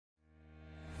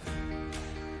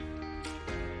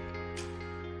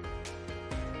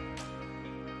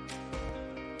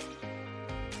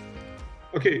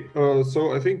Okay,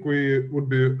 so I think we would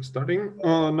be starting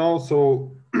now.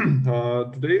 So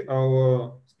today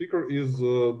our speaker is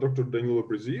Dr. Danilo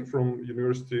Brizi from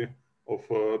University of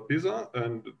Pisa,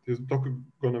 and his talk is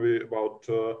going to be about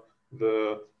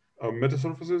the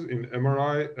metasurfaces in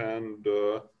MRI and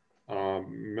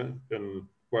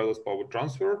wireless power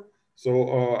transfer.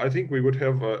 So I think we would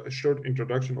have a short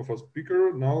introduction of our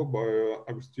speaker now by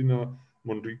Agustina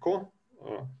Monrico.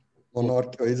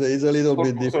 Monorco is a little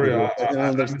bit Sorry, difficult. I can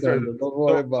understand. Don't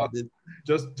worry about it.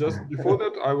 Just before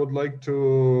that, I would like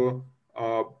to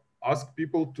ask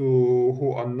people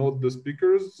who are not the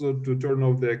speakers to turn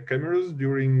off their cameras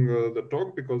during the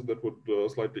talk, because that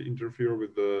would slightly interfere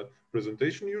with the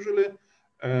presentation usually,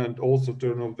 and also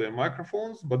turn off their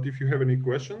microphones. But if you have any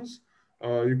questions,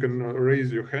 you can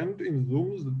raise your hand in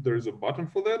Zoom. There is a button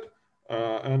for that,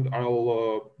 and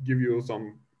I'll give you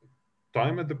some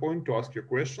time at the point to ask your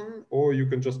question, or you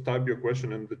can just type your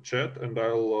question in the chat and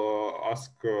I'll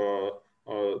ask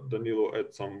Danilo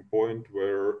at some point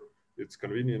where it's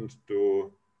convenient to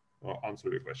answer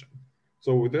your question.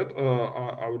 So with that,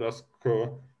 I would ask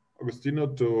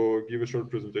Agustina to give a short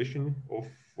presentation of...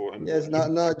 Yes,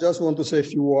 now I just want to say a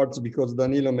few words because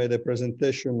Danilo made a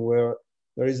presentation where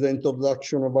there is the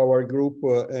introduction of our group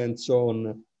and so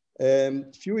on.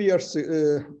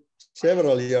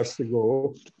 Several years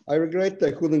ago, I regret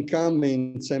I couldn't come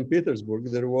in St.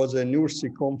 Petersburg. There was a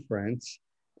NURSI conference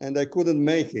and I couldn't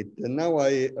make it. And now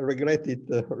I regret it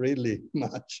really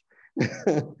much.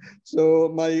 So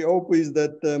my hope is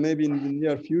that maybe in the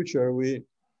near future,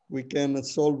 we can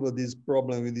solve this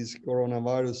problem with this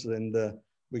coronavirus and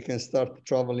we can start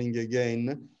traveling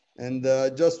again. And I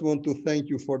just want to thank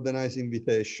you for the nice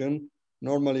invitation.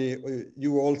 Normally,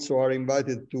 you also are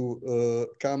invited to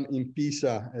come in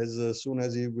Pisa as soon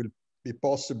as it will be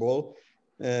possible.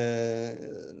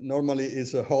 Normally,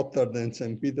 it's hotter than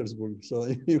St. Petersburg, so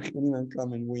you can even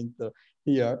come in winter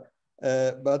here.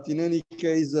 But in any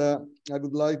case, I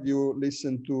would like you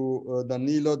listen to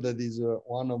Danilo, that is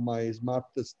one of my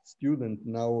smartest students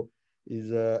now, is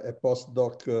a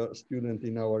postdoc student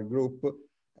in our group.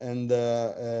 And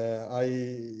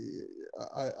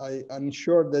I'm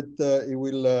sure that he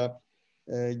will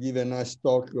give a nice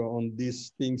talk on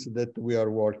these things that we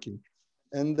are working.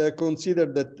 And consider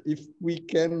that if we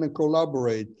can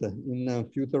collaborate in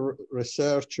future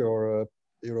research or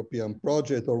European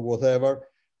project or whatever,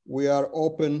 we are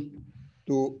open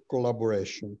to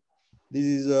collaboration. This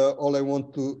is all I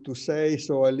want to say,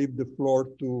 so I leave the floor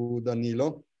to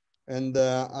Danilo. And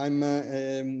I'm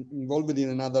involved in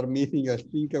another meeting. I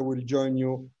think I will join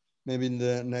you maybe in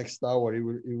the next hour. It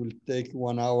will take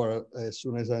 1 hour as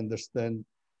soon as I understand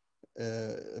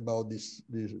about this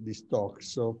talk.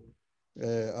 So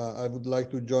I would like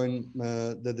to join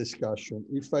the discussion.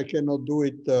 If I cannot do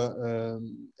it,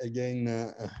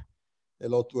 again,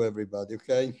 hello to everybody,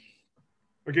 okay?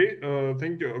 Okay,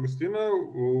 thank you, Agustina.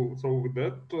 So with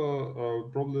that, I'll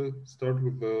probably start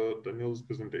with Daniel's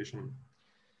presentation.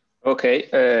 Okay,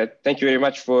 thank you very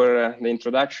much for the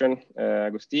introduction,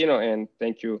 Agostino, and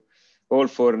thank you all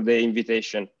for the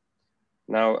invitation.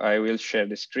 Now I will share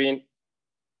the screen.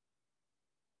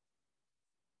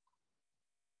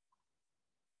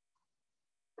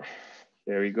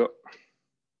 There we go.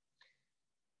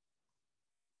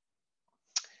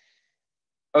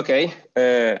 Okay,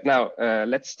 now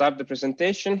let's start the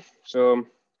presentation. So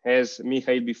as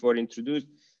Mikhail before introduced,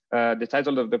 the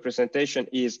title of the presentation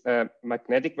is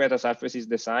Magnetic Metasurfaces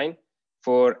Design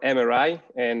for MRI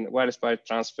and Wireless Power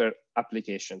Transfer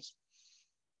Applications.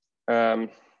 I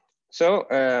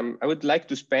would like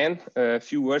to spend a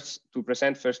few words to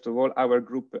present, first of all, our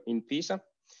group in Pisa.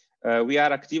 We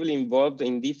are actively involved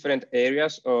in different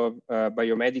areas of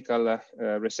biomedical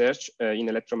research in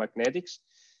electromagnetics.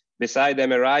 Beside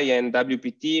MRI and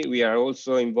WPT, we are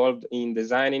also involved in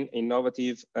designing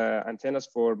innovative antennas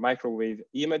for microwave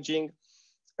imaging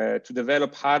to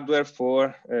develop hardware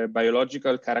for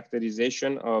biological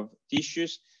characterization of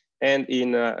tissues and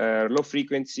in low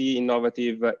frequency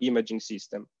innovative imaging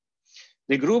system.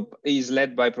 The group is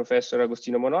led by Professor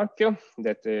Agostino Monorchio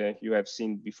that you have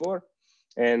seen before.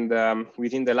 And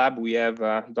within the lab, we have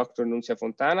Dr. Nunzia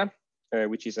Fontana,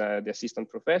 which is the assistant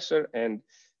professor, and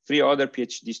 3 other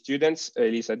PhD students,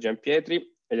 Elisa Giampietri,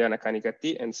 Eliana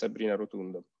Canicatti, and Sabrina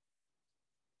Rotundo.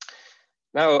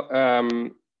 Now,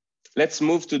 let's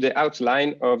move to the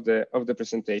outline of the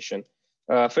presentation.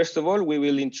 First of all, we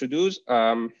will introduce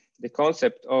the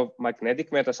concept of magnetic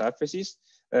metasurfaces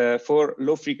for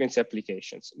low frequency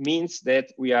applications. Means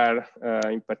that we are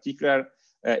in particular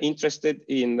interested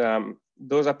in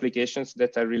those applications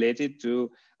that are related to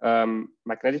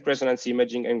magnetic resonance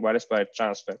imaging and wireless power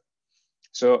transfer.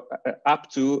 so up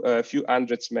to a few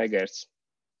hundreds megahertz.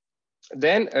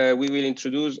 Then we will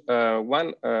introduce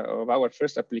one of our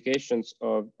first applications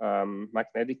of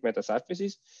magnetic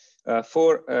metasurfaces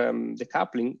for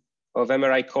decoupling of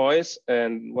MRI coils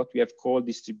and what we have called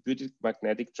distributed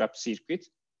magnetic trap circuit.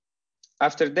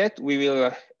 After that, we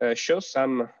will show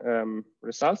some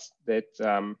results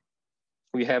that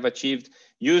we have achieved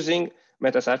using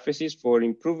metasurfaces for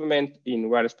improvement in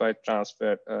wireless power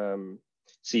transfer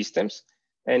systems.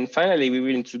 And finally, we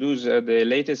will introduce the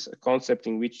latest concept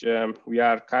in which we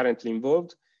are currently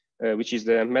involved, which is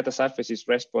the metasurfaces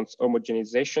response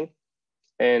homogenization.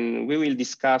 And we will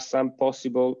discuss some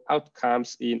possible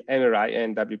outcomes in MRI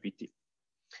and WPT.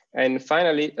 And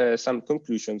finally, some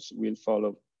conclusions will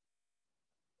follow.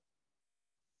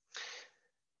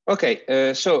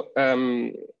 Okay, so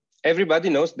everybody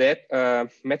knows that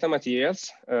metamaterials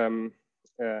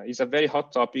is a very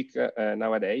hot topic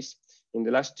nowadays. In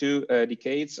the last 2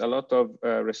 decades, a lot of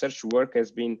research work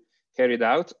has been carried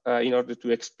out in order to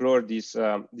explore this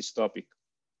topic.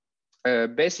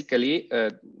 Basically,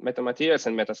 metamaterials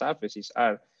and metasurfaces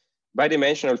are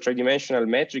bidimensional, tridimensional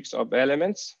matrix of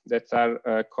elements that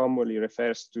are commonly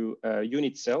referred to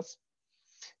unit cells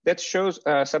that shows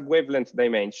a subwavelength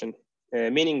dimension,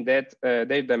 meaning that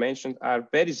their dimensions are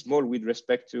very small with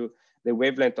respect to the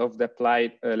wavelength of the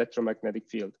applied electromagnetic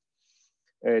field.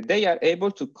 They are able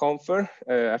to confer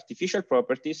artificial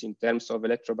properties in terms of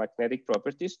electromagnetic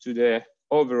properties to the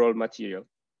overall material.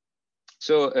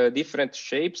 So different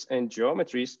shapes and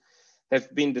geometries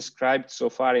have been described so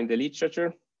far in the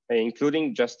literature,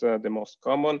 including just the most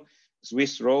common: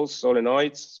 Swiss rolls,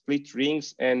 solenoids, split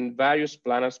rings, and various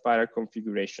planar spiral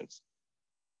configurations.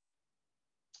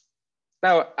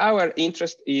 Now, our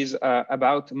interest is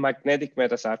about magnetic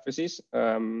metasurfaces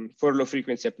for low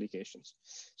frequency applications.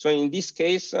 So in this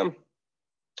case,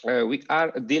 we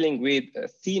are dealing with a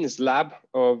thin slab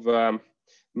of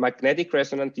magnetic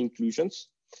resonant inclusions.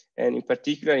 And in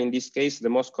particular, in this case, the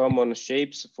most common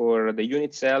shapes for the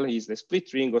unit cell is the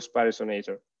split ring or spiral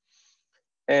resonator.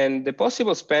 And the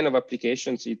possible span of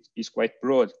applications is quite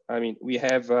broad. I mean, we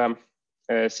have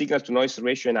signal to noise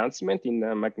ratio enhancement in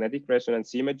magnetic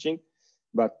resonance imaging,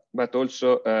 but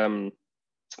also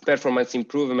performance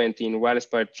improvement in wireless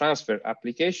power transfer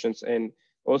applications, and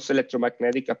also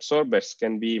electromagnetic absorbers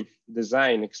can be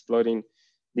designed exploring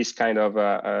this kind of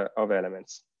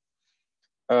elements.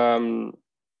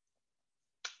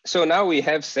 So now we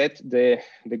have set the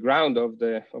ground of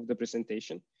the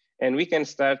presentation, and we can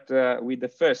start with the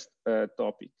first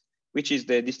topic, which is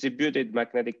the distributed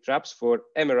magnetic traps for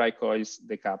MRI coils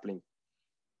decoupling.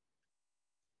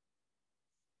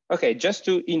 Okay, just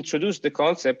to introduce the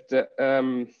concept,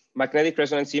 magnetic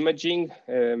resonance imaging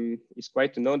is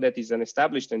quite known that is an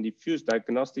established and diffused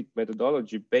diagnostic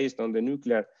methodology based on the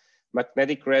nuclear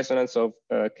magnetic resonance of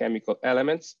chemical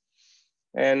elements.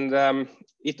 And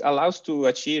it allows to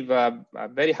achieve a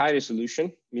very high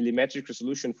resolution, millimetric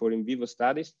resolution for in vivo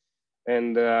studies.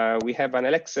 And we have an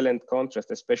excellent contrast,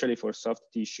 especially for soft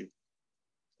tissue.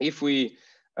 If we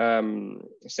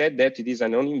said that it is a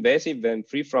non-invasive and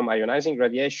free from ionizing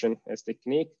radiation as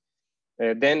technique,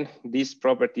 then these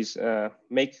properties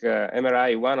make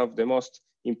MRI one of the most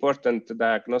important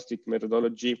diagnostic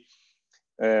methodology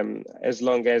as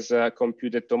long as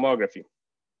computed tomography.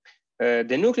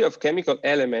 The nuclei of chemical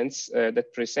elements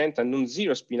that present a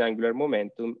non-zero spin angular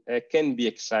momentum can be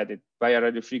excited by a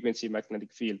radiofrequency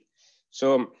magnetic field.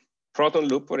 So proton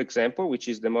loop, for example, which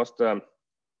is the most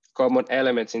common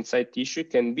elements inside tissue,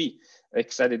 can be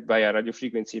excited by a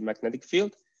radiofrequency magnetic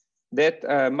field that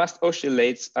must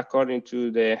oscillate according to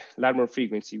the Larmor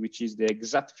frequency, which is the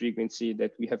exact frequency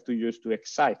that we have to use to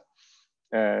excite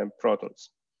protons.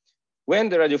 When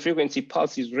the radiofrequency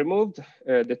pulse is removed,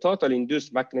 the total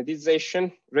induced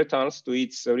magnetization returns to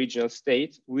its original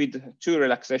state with 2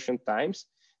 relaxation times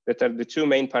that are the 2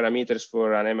 main parameters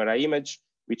for an MRI image,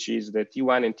 which is the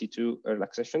T1 and T2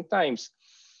 relaxation times.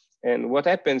 And what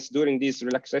happens during these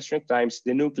relaxation times,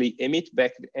 the nuclei emit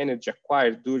back the energy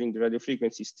acquired during the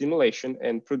radiofrequency stimulation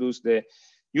and produce the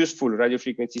useful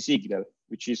radiofrequency signal,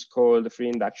 which is called the free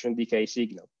induction decay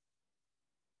signal.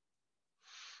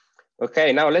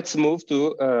 Okay, now let's move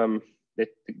to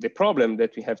the problem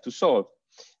that we have to solve.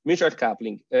 Mutual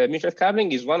coupling. Mutual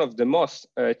coupling is one of the most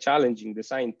challenging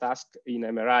design tasks in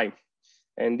MRI.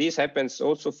 And this happens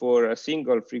also for a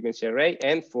single frequency array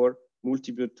and for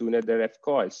multiple tuned RF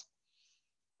coils.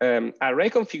 Array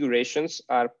configurations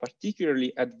are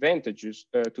particularly advantageous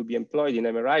to be employed in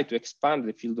MRI to expand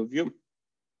the field of view,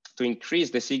 to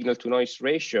increase the signal to noise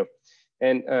ratio,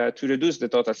 and to reduce the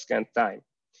total scan time.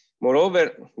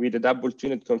 Moreover, with the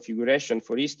double-tuned configuration,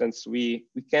 for instance, we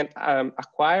can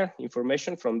acquire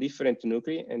information from different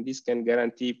nuclei, and this can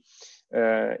guarantee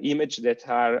images that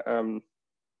are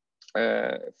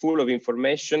full of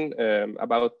information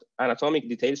about anatomic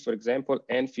details, for example,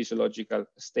 and physiological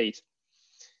state.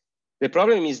 The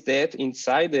problem is that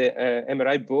inside the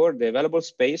MRI board, the available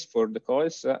space for the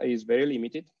coils is very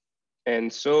limited.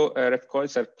 And so RF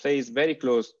coils are placed very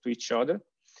close to each other.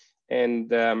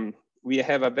 And we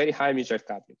have a very high mutual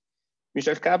coupling.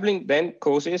 Mutual coupling then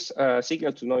causes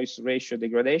signal to noise ratio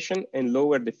degradation and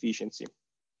lowered efficiency.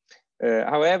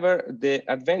 However, the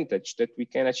advantage that we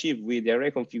can achieve with the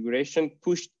array configuration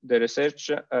pushed the research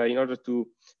in order to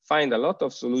find a lot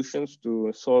of solutions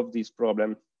to solve this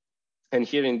problem. And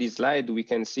here in this slide, we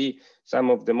can see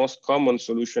some of the most common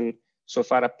solutions so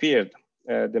far appeared.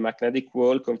 The magnetic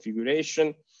wall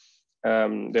configuration,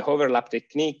 the overlap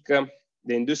technique,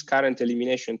 the induced current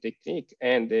elimination technique,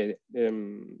 and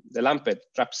the lamped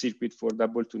trap circuit for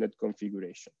double-tuned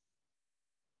configuration.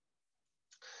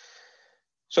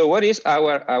 So what is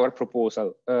our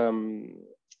proposal?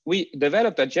 We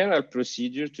developed a general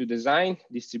procedure to design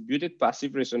distributed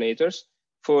passive resonators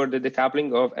for the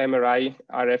decoupling of MRI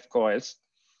RF coils.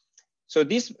 So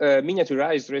these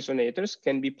miniaturized resonators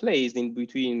can be placed in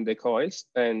between the coils,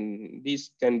 and this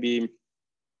can be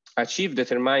achieved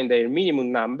determine their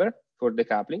minimum number for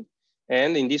decoupling.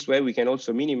 And in this way, we can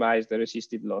also minimize the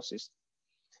resistive losses.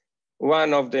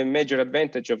 One of the major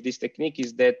advantages of this technique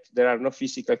is that there are no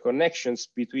physical connections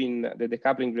between the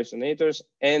decoupling resonators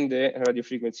and the radio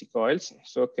frequency coils,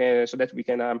 so that we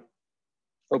can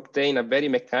obtain a very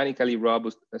mechanically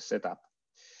robust setup.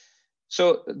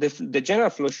 So the general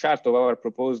flow chart of our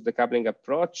proposed decoupling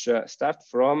approach starts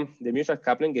from the mutual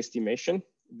coupling estimation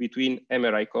between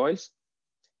MRI coils.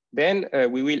 Then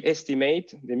we will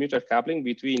estimate the mutual coupling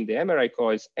between the MRI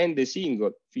coils and the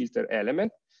single filter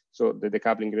element, so the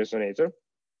decoupling resonator.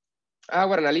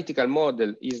 Our analytical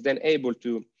model is then able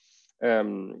to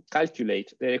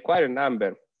calculate the required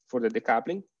number for the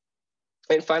decoupling.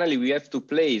 And finally, we have to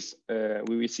place,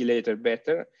 we will see later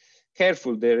better,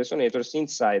 careful the resonators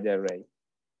inside the array.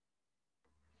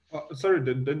 Sorry,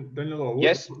 Danilo,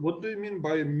 yes? What do you mean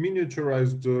by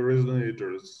miniaturized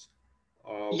resonators?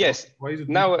 Yes, why is it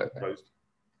now, miniaturized?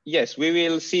 Yes, we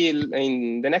will see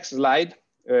in the next slide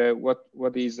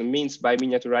what means by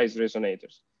miniaturized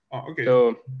resonators. Oh, okay.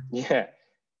 So, yeah.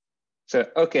 So,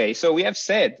 okay, so we have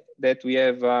said that we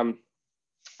have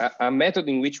a method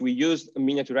in which we use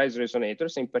miniaturized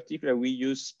resonators. In particular, we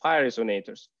use spire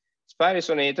resonators. Spire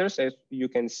resonators, as you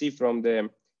can see from the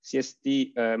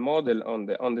CST model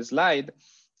on the slide,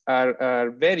 are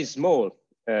very small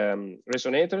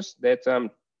resonators that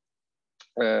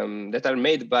are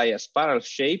made by a spiral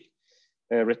shape,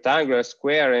 rectangular,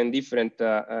 square, and different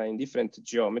in different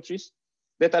geometries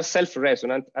that are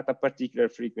self-resonant at a particular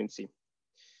frequency.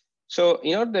 So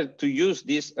in order to use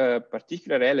this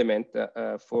particular element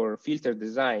for filter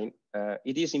design,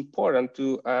 it is important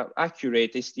to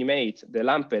accurately estimate the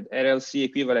lamped RLC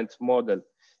equivalent model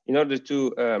in order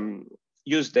to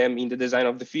use them in the design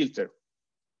of the filter.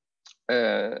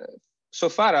 So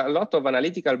far, a lot of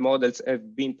analytical models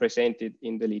have been presented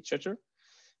in the literature,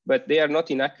 but they are not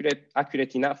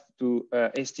accurate enough to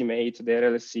estimate the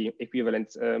RLC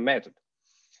equivalent method.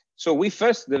 So we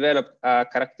first developed a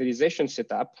characterization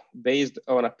setup based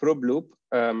on a probe loop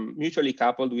mutually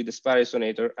coupled with the spire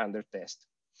resonator under test.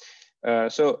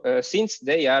 Since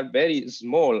they are very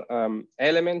small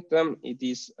element, it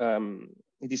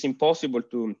is impossible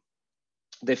to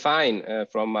define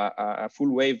from a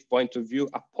full wave point of view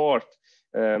a port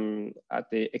at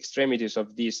the extremities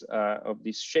of these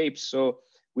shapes. So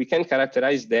we can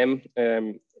characterize them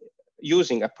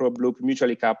using a probe loop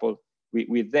mutually coupled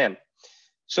with them.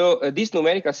 So this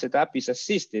numerical setup is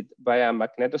assisted by a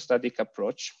magnetostatic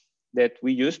approach that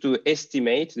we use to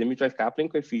estimate the mutual coupling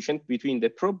coefficient between the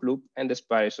probe loop and the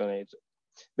spire resonator.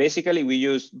 Basically, we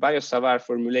use Biot-Savart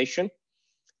formulation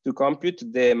to compute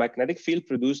the magnetic field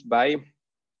produced by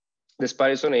the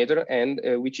spire resonator and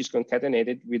which is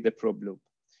concatenated with the probe loop.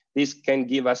 This can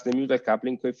give us the mutual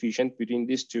coupling coefficient between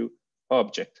these two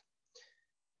objects.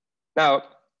 Now,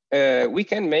 we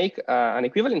can make an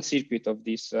equivalent circuit of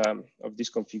this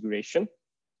configuration.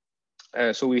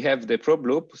 So we have the probe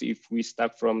loop. If we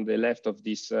start from the left of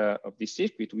this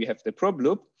circuit, we have the probe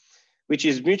loop, which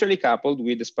is mutually coupled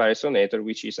with the spire resonator,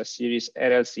 which is a series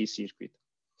RLC circuit.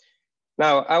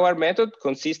 Now, our method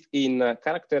consists in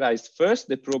characterize first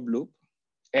the probe loop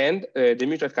and the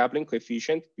mutual coupling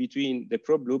coefficient between the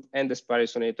probe loop and the spire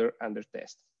resonator under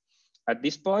test. At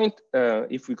this point,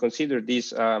 if we consider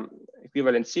this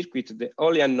equivalent circuit, the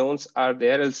only unknowns are the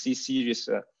RLC series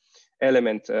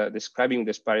element describing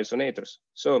the spiral resonators.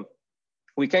 So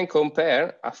we can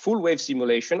compare a full wave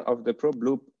simulation of the probe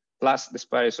loop plus the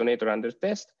spiral resonator under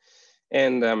test,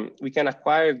 and we can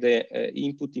acquire the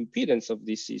input impedance of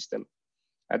this system.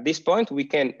 At this point, we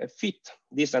can fit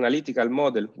this analytical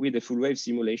model with the full wave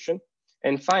simulation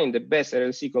and find the best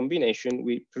RLC combination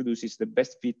which produces the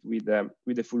best fit with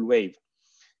the full wave.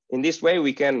 In this way,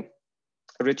 we can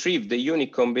retrieve the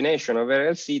unique combination of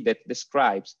RLC that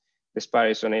describes the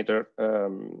spiral resonator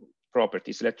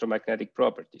properties, electromagnetic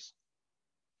properties.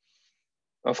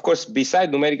 Of course,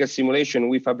 beside numerical simulation,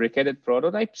 we fabricated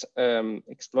prototypes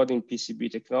exploiting PCB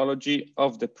technology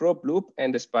of the probe loop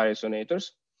and the spiral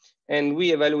resonators. And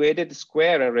we evaluated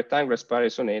square and rectangular spiral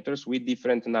resonators with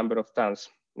different number of turns.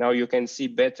 Now you can see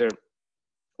better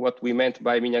what we meant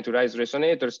by miniaturized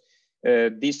resonators.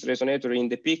 This resonator in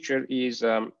the picture is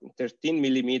 13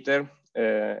 millimeter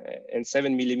and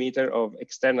 7 millimeter of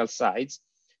external sides.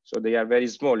 So they are very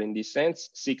small in this sense,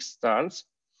 6 turns.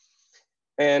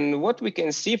 And what we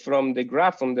can see from the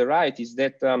graph on the right is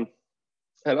that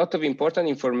a lot of important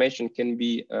information can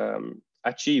be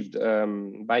achieved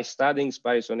by studying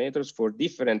spiral resonators for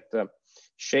different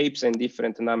shapes and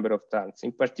different number of turns.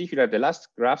 In particular, the last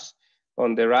graphs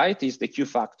on the right is the Q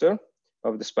factor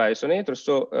of the spiral resonator.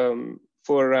 So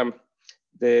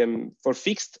for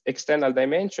fixed external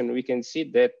dimension, we can see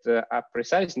that a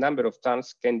precise number of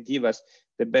turns can give us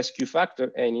the best Q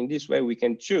factor. And in this way, we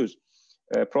can choose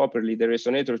properly the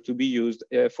resonator to be used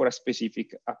for a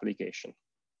specific application.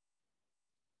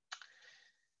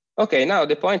 Okay, now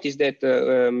the point is that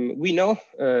we know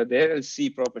the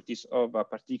RLC properties of a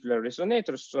particular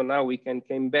resonator. So now we can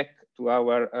come back to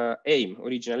our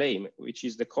original aim, which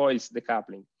is the coils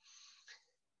decoupling.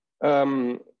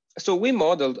 So we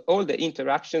modeled all the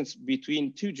interactions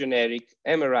between two generic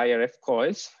MRI RF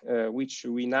coils, which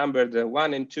we numbered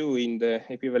 1 and 2 in the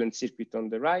equivalent circuit on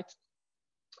the right,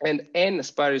 and N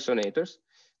spiral resonators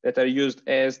that are used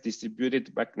as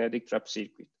distributed magnetic trap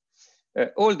circuit.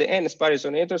 All the N spiral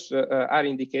resonators are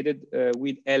indicated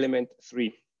with element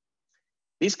 3.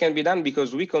 This can be done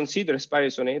because we consider spiral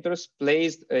resonators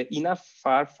placed enough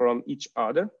far from each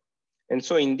other. And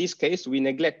so in this case, we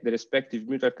neglect the respective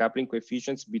mutual coupling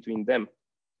coefficients between them.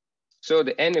 So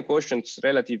the N quotients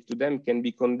relative to them can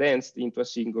be condensed into a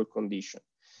single condition.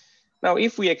 Now,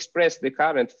 if we express the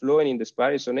current flowing in the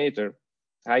spiral resonator,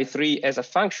 I3, as a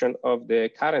function of the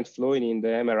current flowing in the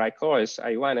MRI coils,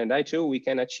 I1 and I2, we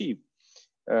can achieve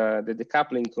the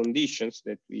decoupling conditions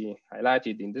that we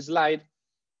highlighted in the slide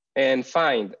and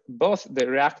find both the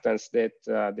reactance that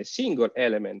the single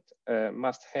element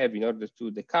must have in order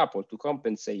to decouple, to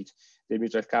compensate the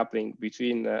mutual coupling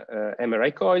between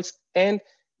MRI coils, and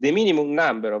the minimum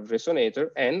number of resonator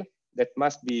N that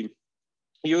must be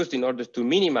used in order to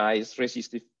minimize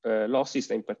resistive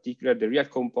losses, in particular the real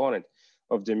component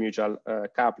of the mutual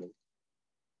coupling.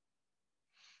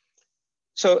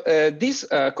 So this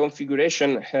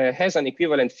configuration has an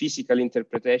equivalent physical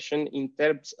interpretation in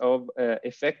terms of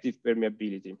effective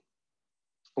permeability.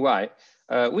 Why?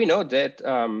 We know that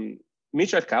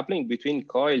mutual coupling between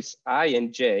coils I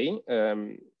and J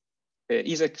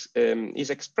is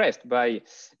expressed by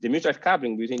the mutual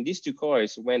coupling between these two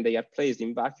coils when they are placed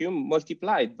in vacuum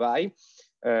multiplied by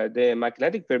the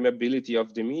magnetic permeability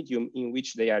of the medium in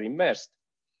which they are immersed.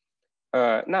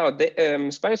 Now, the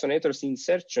spiral resonator's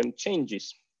insertion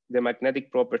changes the magnetic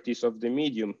properties of the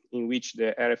medium in which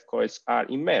the RF coils are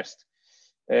immersed.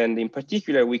 And in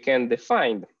particular, we can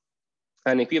define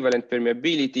an equivalent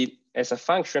permeability as a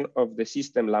function of the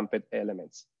system lumped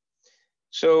elements.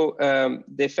 So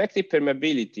the effective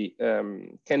permeability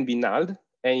can be nulled.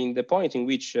 And in the point in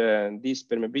which this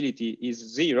permeability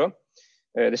is 0,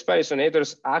 the spiral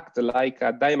resonators act like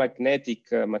a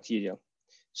diamagnetic material.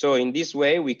 So in this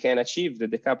way, we can achieve the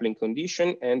decoupling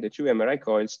condition and the two MRI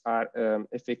coils are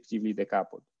effectively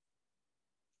decoupled.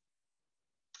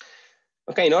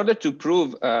 Okay, in order to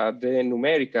prove the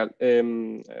numerical,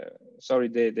 the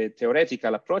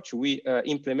theoretical approach, we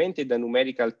implemented a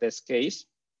numerical test case,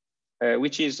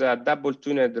 which is a double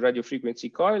tuned radio frequency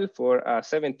coil for a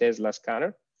 7 Tesla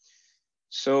scanner.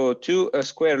 So two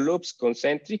square loops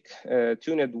concentric,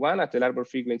 tuned one at the Larmor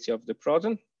frequency of the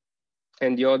proton,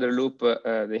 and the other loop,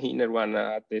 the inner one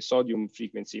at the sodium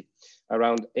frequency,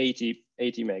 around 80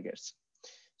 megahertz.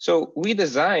 So we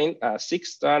designed a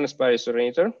 6-turn spiral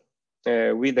resonator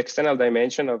with external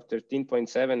dimension of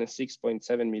 13.7 and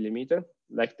 6.7 millimeter,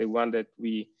 like the one that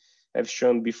we have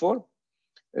shown before,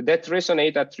 that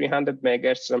resonate at 300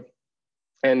 megahertz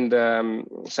and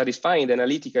satisfying the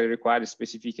analytically required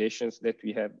specifications that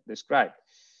we have described.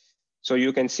 So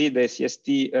you can see the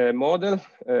CST model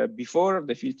before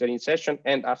the filter insertion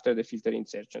and after the filter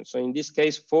insertion. So in this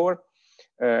case, 4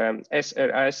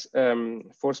 SRS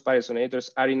force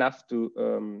resonators are enough to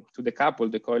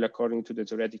decouple the coil according to the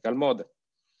theoretical model.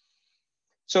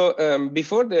 So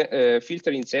before the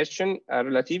filter insertion, a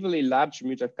relatively large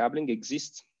mutual coupling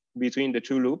exists between the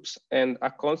two loops, and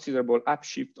a considerable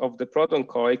upshift of the proton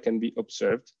coil can be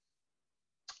observed,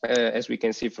 as we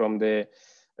can see from the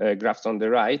graph on the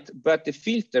right. But the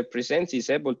filter presence is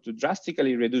able to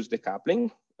drastically reduce the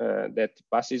coupling that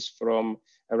passes from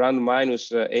around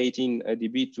minus 18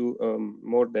 dB to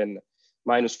more than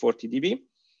minus 40 dB.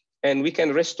 And we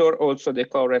can restore also the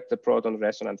correct proton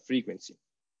resonant frequency.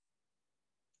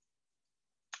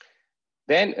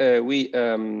 Then we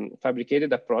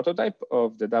fabricated a prototype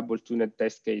of the double tuned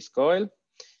test case coil,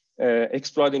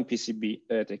 exploiting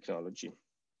PCB technology.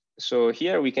 So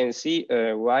here we can see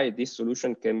why this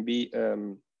solution can be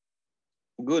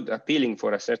good, appealing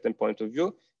for a certain point of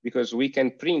view, because we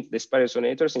can print the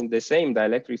resonators in the same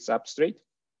dielectric substrate.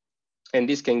 And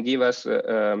this can give us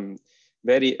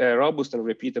very robust and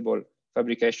repeatable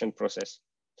fabrication process.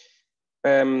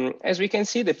 As we can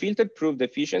see, the filter proved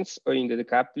efficient in the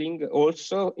decoupling,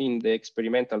 also in the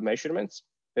experimental measurements.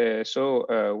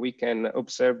 So we can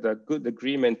observe the good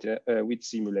agreement with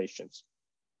simulations.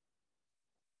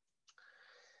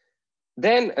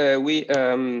 Then we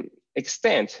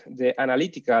extend the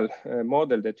analytical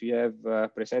model that we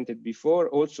have presented before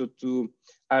also to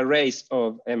arrays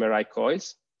of MRI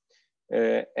coils.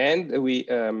 And we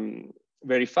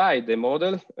verified the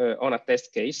model on a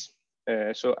test case.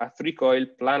 So a 3-coil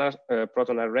planar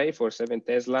proton array for 7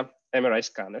 Tesla MRI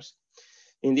scanners.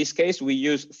 In this case, we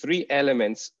use 3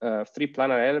 elements, 3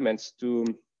 planar elements to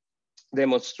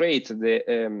demonstrate the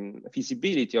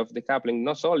feasibility of decoupling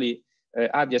not only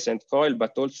adjacent coil,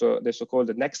 but also the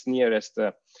so-called next nearest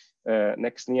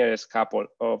couple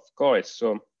of coils.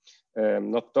 So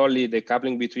not only the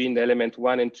coupling between the element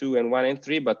 1 and 2 and 1 and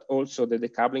 3, but also the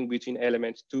decoupling between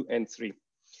elements 2 and 3.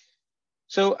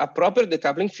 So a proper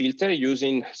decoupling filter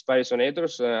using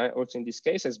resonators, also in this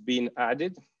case, has been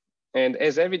added. And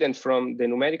as evident from the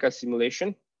numerical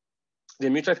simulation, the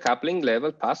mutual coupling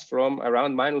level passed from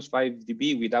around minus 5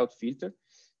 dB without filter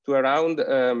to around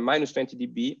minus 20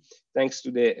 dB, thanks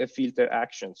to the filter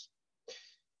actions.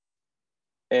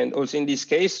 And also in this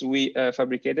case, we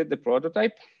fabricated the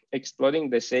prototype, exploiting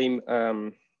the same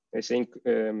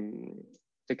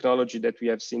technology that we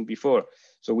have seen before.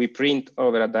 So we print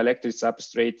over a dielectric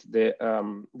substrate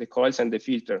the coils and the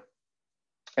filter.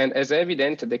 And as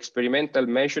evident, the experimental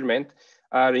measurements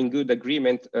are in good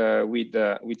agreement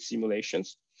with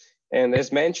simulations. And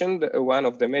as mentioned, one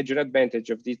of the major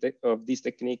advantages of this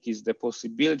technique is the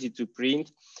possibility to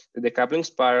print the decoupling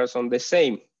spirals on the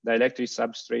same dielectric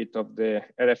substrate of the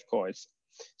RF coils.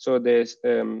 So the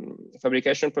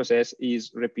fabrication process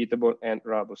is repeatable and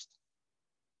robust.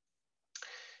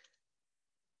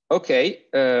 Okay,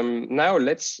 now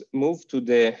let's move to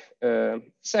the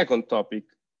second topic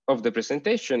of the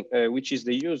presentation, which is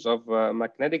the use of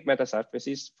magnetic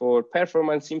metasurfaces for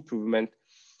performance improvement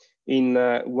in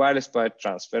wireless power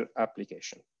transfer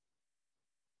application.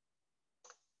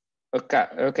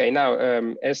 Okay, now,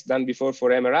 as done before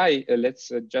for MRI,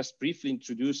 let's just briefly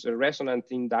introduce a resonant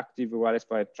inductive wireless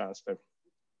power transfer.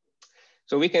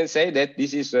 So we can say that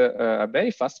this is a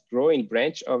very fast growing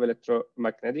branch of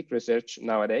electromagnetic research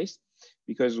nowadays,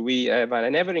 because we have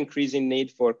an ever increasing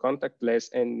need for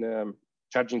contactless and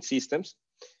charging systems.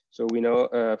 So we know,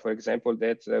 for example,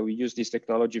 that we use this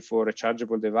technology for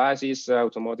rechargeable devices,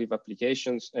 automotive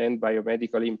applications, and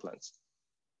biomedical implants.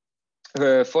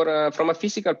 From a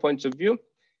physical point of view,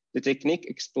 the technique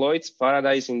exploits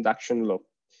Faraday's induction law.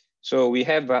 So we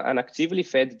have an actively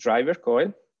fed driver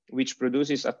coil, which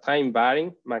produces a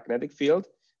time-varying magnetic field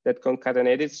that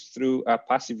concatenates through a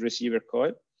passive receiver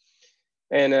coil.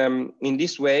 And in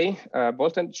this way,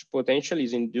 voltage potential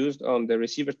is induced on the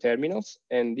receiver terminals,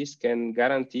 and this can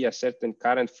guarantee a certain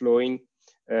current flowing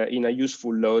in a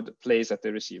useful load placed at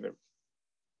the receiver.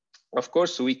 Of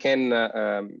course, we can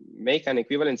make an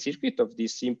equivalent circuit of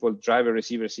this simple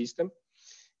driver-receiver system,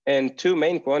 and 2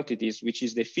 main quantities, which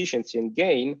is the efficiency and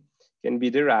gain, can be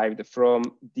derived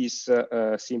from this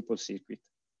simple circuit.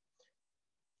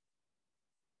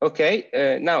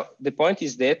 Okay, now the point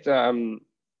is that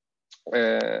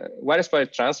wireless power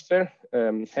transfer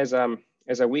has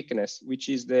a weakness, which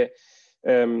is the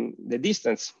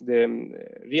distance, the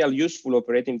real useful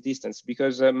operating distance,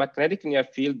 because magnetic near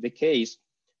field decays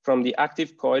from the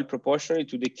active coil proportionally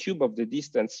to the cube of the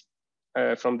distance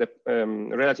from the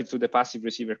relative to the passive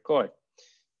receiver coil.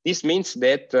 This means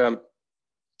that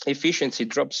efficiency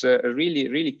drops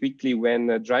really quickly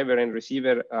when driver and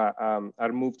receiver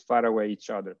are moved far away each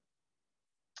other.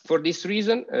 For this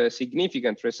reason, a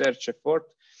significant research effort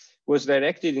was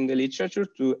directed in the literature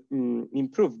to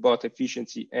improve both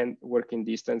efficiency and working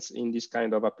distance in this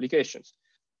kind of applications.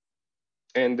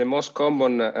 And the most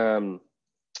common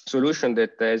solution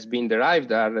that has been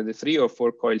derived are the 3 or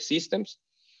 4 coil systems,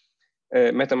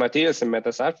 metamaterials and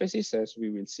metasurfaces, as we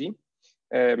will see.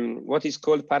 What is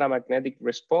called paramagnetic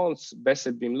response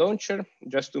Bessel beam launcher,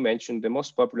 just to mention the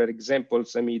most popular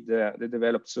examples amid the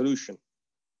developed solution.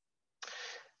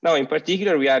 Now, in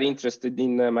particular, we are interested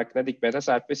in magnetic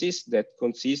metasurfaces that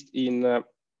consist in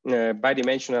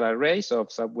bidimensional arrays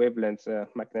of sub-wavelength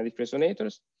magnetic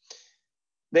resonators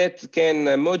that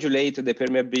can modulate the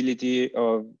permeability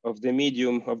of the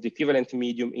medium, of the equivalent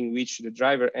medium in which the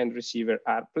driver and receiver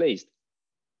are placed.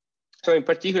 So in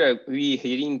particular, we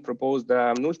herein proposed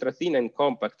an ultra-thin and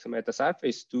compact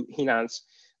metasurface to enhance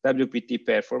WPT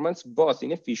performance, both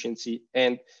in efficiency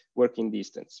and working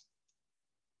distance.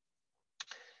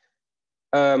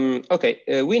 We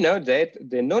know that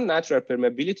the non-natural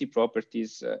permeability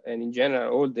properties and in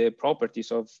general all the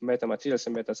properties of metamaterials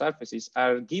and metasurfaces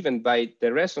are given by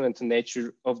the resonant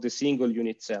nature of the single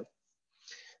unit cell.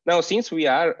 Now, since we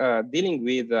are dealing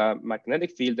with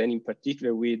magnetic field and in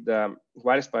particular with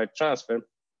wireless power transfer,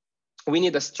 we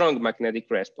need a strong magnetic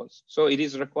response. So it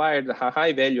is required a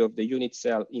high value of the unit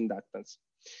cell inductance.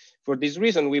 For this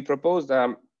reason, we proposed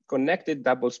a connected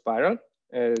double spiral,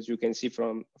 as you can see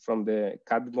from the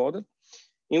CAD model,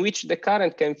 in which the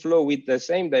current can flow with the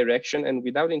same direction and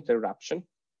without interruption.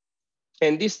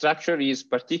 And this structure is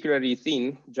particularly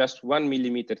thin, just 1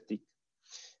 millimeter thick.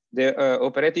 The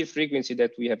operative frequency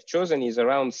that we have chosen is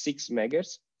around 6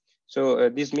 megahertz. So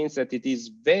this means that it is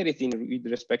very thin with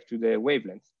respect to the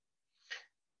wavelength.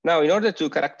 Now, in order to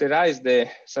characterize the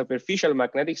superficial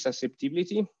magnetic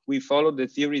susceptibility, we followed the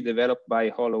theory developed by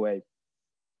Holloway.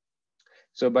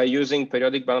 So by using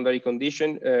periodic boundary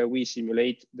condition, we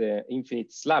simulate the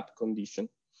infinite slab condition.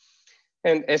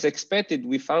 And as expected,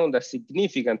 we found a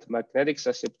significant magnetic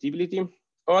susceptibility,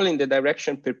 all in the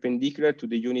direction perpendicular to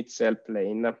the unit cell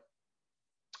plane.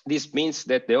 This means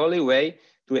that the only way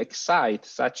to excite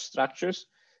such structures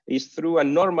is through a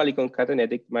normally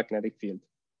concatenated magnetic field.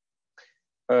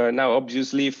 Now,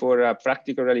 obviously, for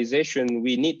practical realization,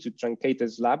 we need to truncate a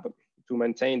slab to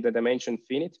maintain the dimension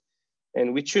finite.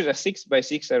 And we choose a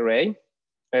 6x6 array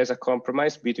as a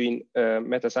compromise between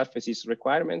metasurfaces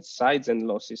requirements, size, and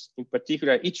losses. In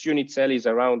particular, each unit cell is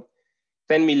around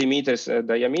 10 millimeters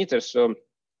diameter. So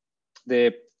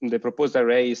the proposed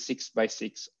array is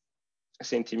 6x6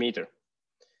 centimeter.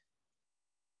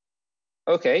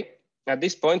 Okay, at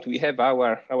this point, we have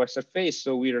our surface.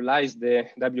 So we realize the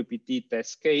WPT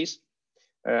test case,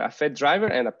 a fed driver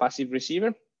and a passive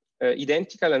receiver,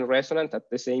 identical and resonant at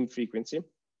the same frequency.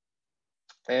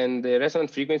 And the resonant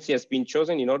frequency has been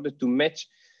chosen in order to match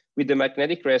with the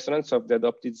magnetic resonance of the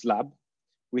adopted slab,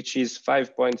 which is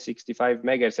 5.65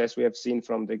 megahertz, as we have seen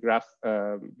from the graph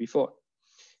before.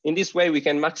 In this way, we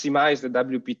can maximize the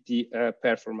WPT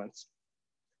performance.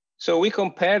 So we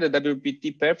compare the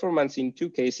WPT performance in 2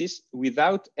 cases,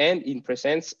 without and in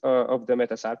presence of the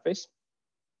metasurface.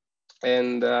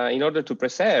 And in order to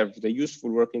preserve the useful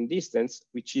working distance,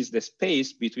 which is the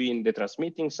space between the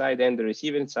transmitting side and the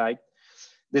receiving side,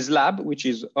 the slab, which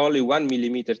is only 1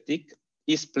 millimeter thick,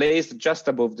 is placed just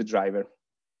above the driver.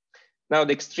 Now,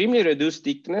 the extremely reduced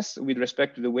thickness with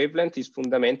respect to the wavelength is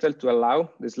fundamental to allow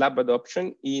the slab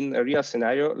adoption in a real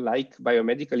scenario like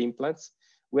biomedical implants,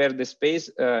 where the space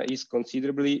is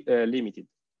considerably limited.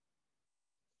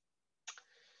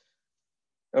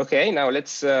 Okay, now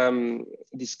let's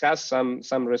discuss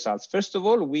some results. First of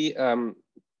all, we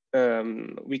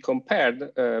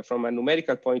compared from a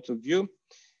numerical point of view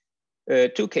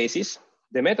 2 cases,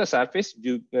 the metasurface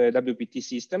WPT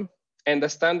system and the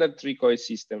standard 3-coil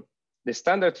system. The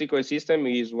standard 3-coil system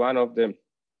is one of the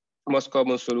most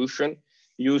common solutions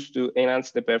used to enhance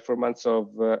the performance of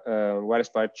wireless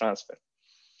power transfer.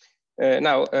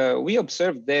 Now, we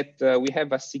observed that we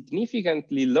have a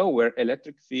significantly lower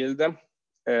electric field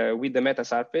with the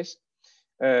metasurface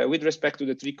with respect to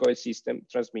the 3-coil system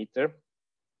transmitter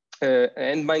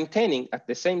and maintaining at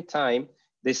the same time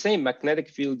the same magnetic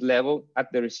field level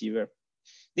at the receiver.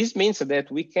 This means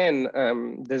that we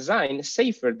can design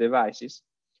safer devices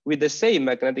with the same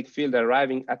magnetic field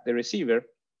arriving at the receiver,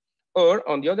 or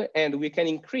on the other hand, we can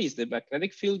increase the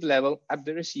magnetic field level at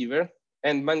the receiver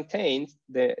and maintain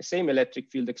the same electric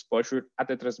field exposure at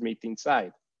the transmitting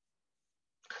side.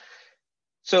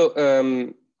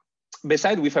 So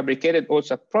Besides, we fabricated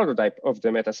also a prototype of the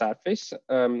metasurface,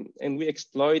 and we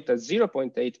exploit a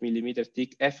 0.8 millimeter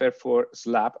thick FR4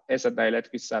 slab as a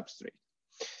dielectric substrate.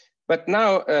 But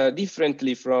now,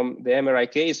 differently from the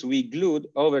MRI case, we glued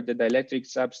over the dielectric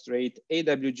substrate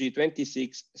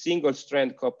AWG26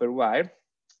 single-strand copper wire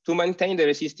to maintain the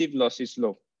resistive losses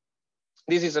low.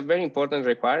 This is a very important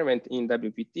requirement in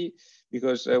WPT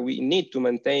because we need to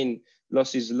maintain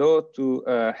losses low to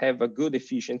have a good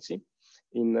efficiency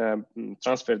in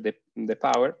transfer the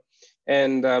power.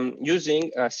 And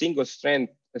using a single strand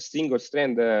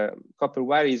copper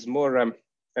wire is more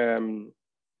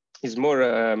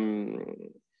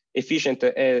efficient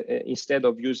instead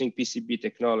of using PCB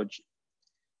technology.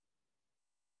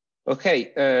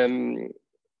 Okay,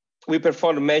 we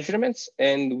performed measurements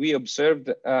and we observed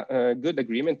a good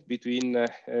agreement between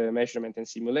measurement and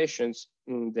simulations.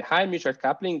 The high mutual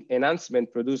coupling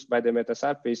enhancement produced by the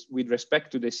metasurface with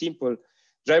respect to the simple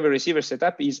driver-receiver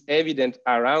setup is evident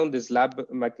around the slab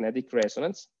magnetic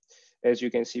resonance, as you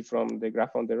can see from the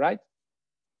graph on the right.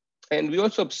 And we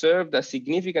also observed a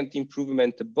significant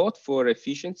improvement both for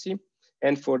efficiency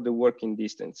and for the working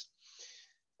distance.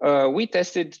 We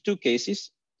tested two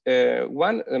cases,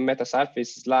 one a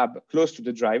metasurface slab close to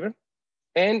the driver,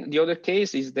 and the other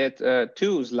case is that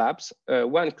two slabs,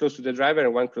 one close to the driver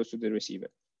and one close to the receiver.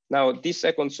 Now, this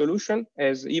second solution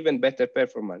has even better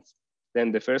performance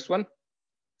than the first one,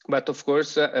 but of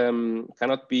course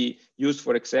cannot be used,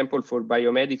 for example, for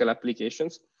biomedical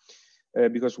applications,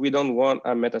 because we don't want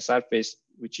a metasurface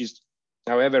which is,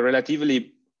 however,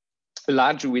 relatively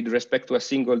large with respect to a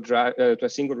single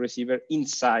receiver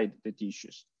inside the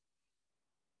tissues.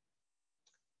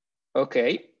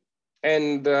 Okay,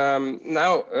 and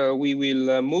now we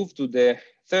will move to the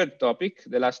third topic,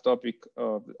 the last topic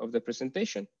of the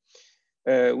presentation,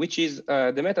 which is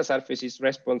the metasurface's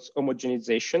response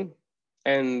homogenization,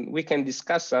 and we can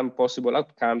discuss some possible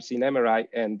outcomes in MRI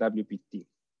and WPT.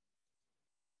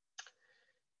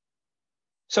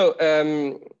 So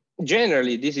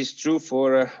generally, this is true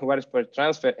for wire spread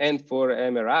transfer and for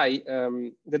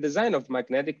MRI. The design of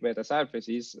magnetic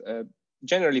metasurfaces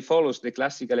generally follows the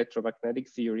classical electromagnetic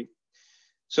theory.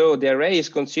 So the array is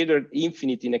considered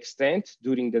infinite in extent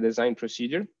during the design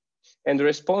procedure, and the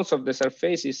response of the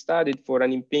surface is studied for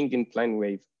an impinging plane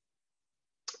wave.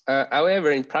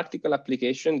 However, in practical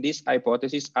application, these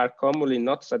hypotheses are commonly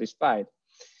not satisfied,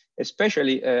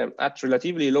 especially at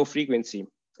relatively low frequency.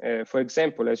 For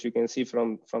example, as you can see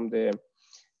from the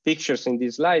pictures in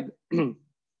this slide,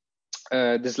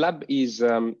 the slab is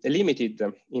limited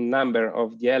in number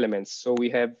of the elements. So we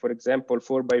have, for example,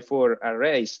 4x4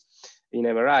 arrays in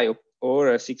MRI or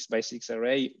a 6x6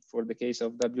 array for the case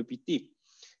of WPT.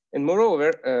 And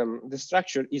moreover, the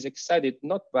structure is excited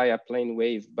not by a plane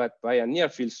wave, but by a near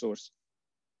field source.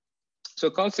 So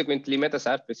consequently,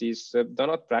 metasurfaces do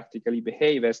not practically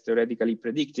behave as theoretically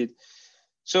predicted.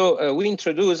 So we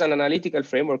introduce an analytical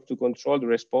framework to control the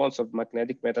response of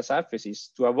magnetic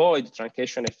metasurfaces to avoid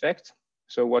truncation effect,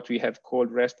 so what we have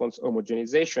called response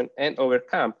homogenization, and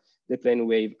overcome the plane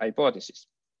wave hypothesis.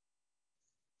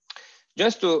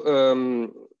 Just to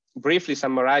briefly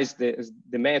summarize the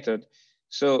method,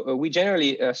 so we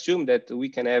generally assume that we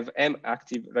can have M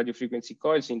active radiofrequency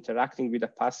coils interacting with a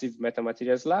passive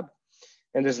metamaterial slab,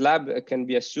 and the slab can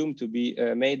be assumed to be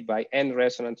made by N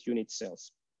resonant unit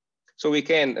cells. So we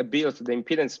can build the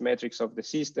impedance matrix of the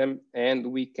system, and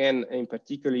we can in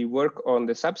particular work on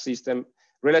the subsystem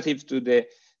relative to the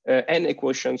N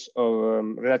equations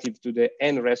of relative to the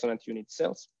N resonant unit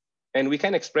cells. And we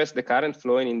can express the current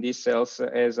flowing in these cells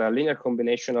as a linear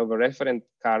combination of referent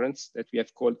currents that we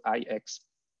have called IX.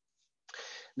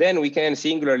 Then we can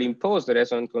singularly impose the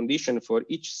resonant condition for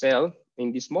each cell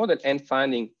in this model, and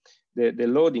finding the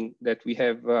loading that we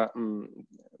have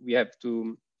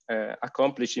to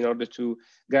accomplish in order to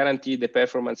guarantee the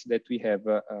performance that we have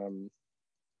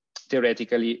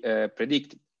theoretically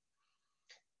predicted.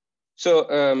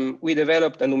 So we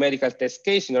developed a numerical test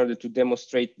case in order to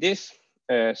demonstrate this.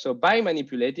 So by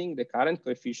manipulating the current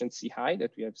coefficient Ci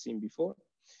that we have seen before,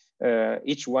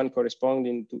 each one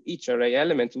corresponding to each array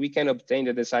element, we can obtain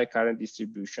the desired current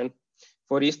distribution.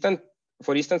 For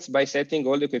instance, by setting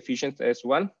all the coefficients as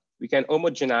 1, we can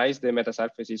homogenize the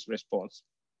metasurface's response.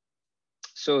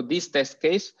 So this test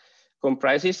case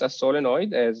comprises a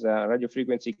solenoid as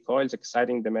radiofrequency coils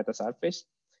exciting the metasurface,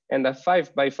 and a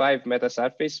 5x5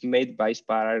 metasurface made by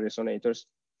spiral resonators.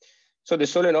 So the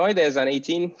solenoid has an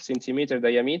 18 centimeter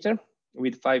diameter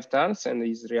with 5 turns and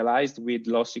is realized with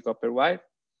lossy copper wire.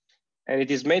 And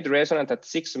it is made resonant at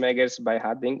 6 megahertz by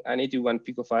adding an 81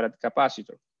 picofarad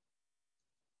capacitor.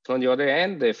 On the other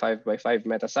hand, the 5x5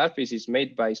 metasurface is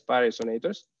made by spiral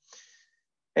resonators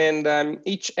And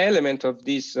each element of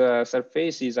this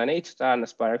surface is an 8-turn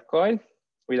spiral coil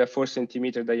with a 4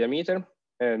 centimeter diameter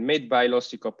made by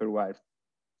lossy copper wire.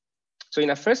 So in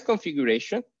a first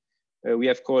configuration, we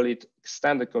have called it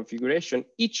standard configuration,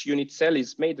 each unit cell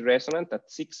is made resonant at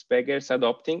 6 peggers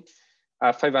adopting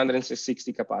a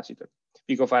 560 capacitor,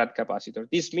 picofarad capacitor.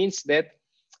 This means that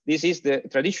this is the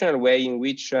traditional way in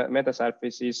which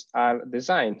metasurfaces are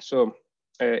designed. So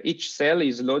each cell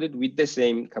is loaded with the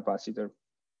same capacitor.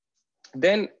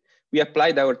 Then we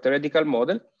applied our theoretical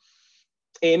model,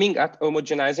 aiming at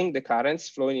homogenizing the currents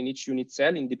flowing in each unit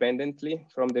cell independently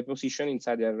from the position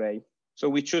inside the array. So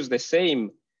we choose the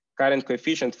same current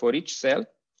coefficient for each cell,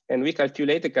 and we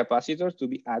calculate the capacitor to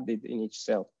be added in each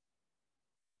cell.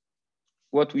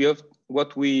 What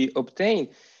we obtained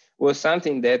was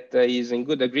something that is in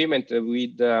good agreement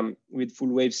with full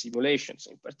wave simulations.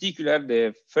 In particular,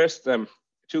 the first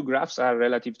two graphs are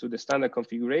relative to the standard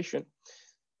configuration,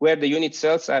 where the unit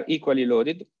cells are equally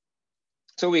loaded.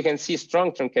 So we can see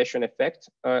strong truncation effect.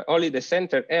 Only the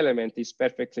center element is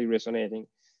perfectly resonating.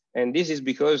 And this is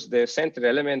because the center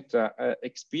element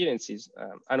experiences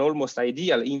an almost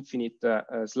ideal infinite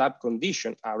slab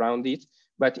condition around it,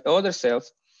 but other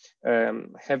cells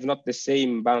have not the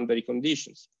same boundary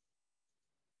conditions.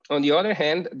 On the other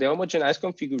hand, the homogenized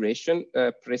configuration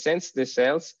presents the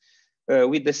cells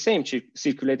with the same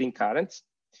circulating currents,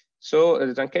 so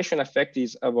the truncation effect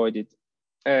is avoided.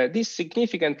 This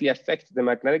significantly affects the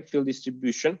magnetic field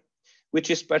distribution, which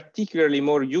is particularly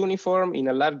more uniform in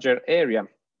a larger area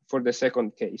for the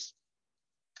second case.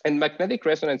 And magnetic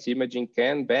resonance imaging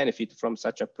can benefit from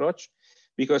such approach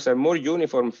because a more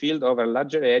uniform field over a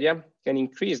larger area can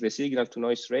increase the signal to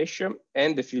noise ratio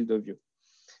and the field of view.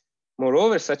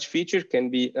 Moreover, such feature can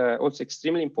be also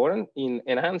extremely important in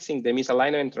enhancing the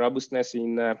misalignment robustness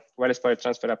in wireless power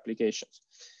transfer applications.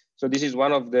 So this is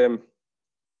one of the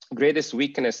greatest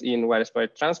weakness in wireless power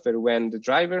transfer when the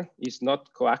driver is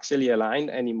not coaxially aligned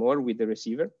anymore with the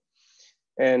receiver.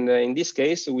 And in this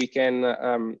case, we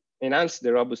can enhance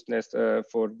the robustness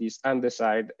for this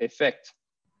undesired effect.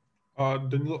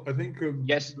 Danilo, I think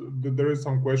yes, there is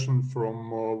some question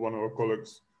from one of our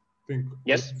colleagues. I think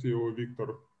yes,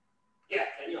 Victor. Yeah,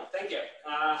 Danilo, thank you.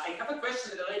 I have a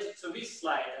question related to this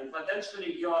slide and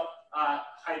potentially your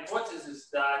hypothesis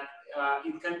that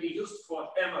it can be used for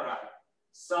MRI.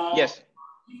 So yes,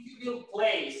 if you will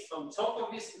place on top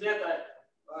of this method,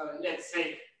 let's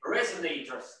say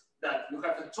resonators, that you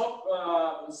have the top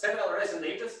several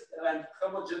resonators and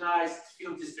homogenized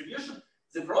field distribution,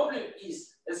 the problem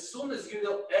is as soon as you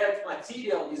will add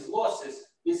material with losses,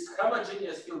 this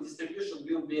homogeneous field distribution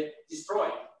will be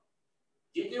destroyed.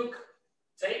 Did you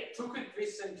took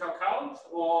this into account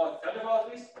or thought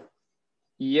about this?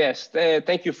 Yes,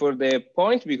 thank you for the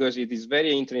point because it is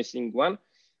very interesting one.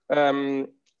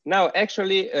 Now,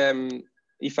 actually,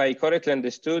 if I correctly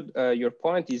understood your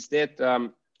point is that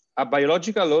a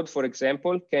biological load, for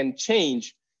example, can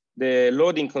change the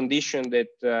loading condition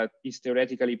that is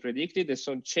theoretically predicted, and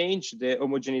so change the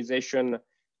homogenization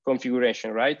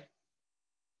configuration, right?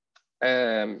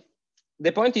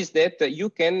 The point is that you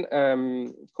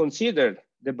can consider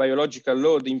the biological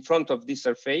load in front of this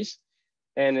surface,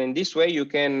 and in this way you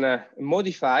can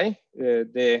modify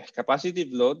the capacitive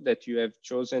load that you have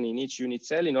chosen in each unit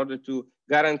cell in order to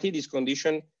guarantee this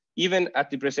condition even at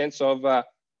the presence of a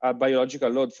biological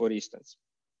load, for instance.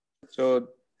 So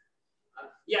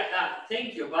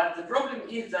thank you. But the problem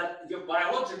is that your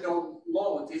biological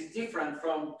load is different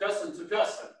from person to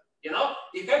person. You know,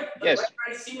 you have a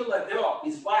very similar drop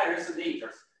with wire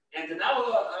resonators. And in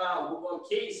our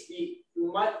case, we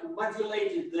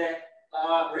modulated the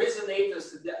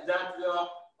resonators that were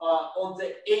on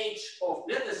the edge of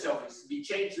metasurface. We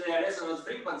changed the resonance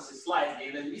frequency slightly,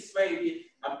 and in this way we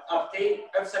obtained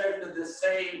absolutely the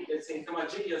same, let's say,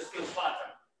 homogeneous field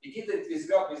pattern. We did it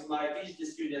with my PhD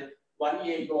student 1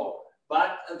 year ago.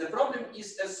 But the problem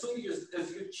is as soon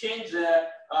as you change the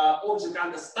object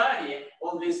under study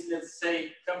on this, let's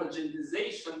say,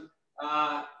 homogenization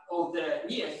of the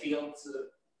near field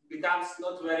becomes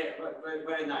not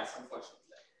very nice, unfortunately.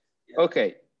 Yeah.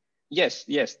 Okay. Yes.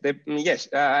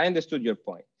 I understood your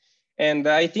point. And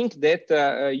I think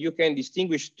that you can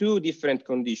distinguish two different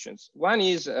conditions. One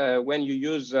is when you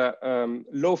use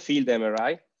low field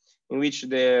MRI, in which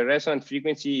the resonant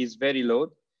frequency is very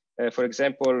low, for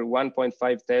example,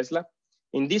 1.5 Tesla.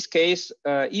 In this case,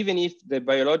 even if the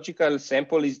biological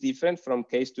sample is different from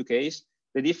case to case,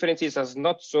 the differences are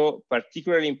not so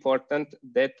particularly important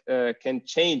that can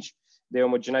change the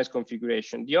homogenized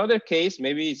configuration. The other case,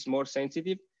 maybe it's more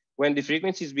sensitive, when the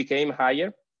frequencies became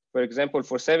higher, for example,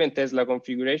 for 7 Tesla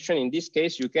configuration. In this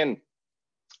case, you can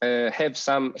have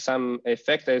some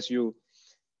effect as you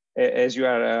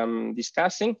are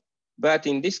discussing. But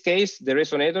in this case, the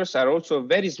resonators are also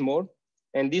very small,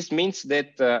 and this means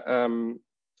that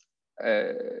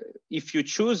if you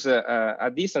choose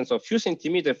a distance of few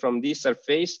centimeters from this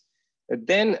surface,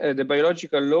 then the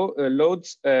biological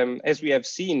loads, as we have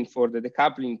seen for the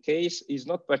decoupling case, is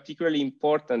not particularly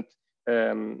important.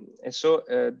 And so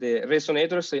the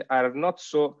resonators are not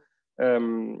so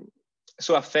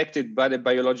affected by the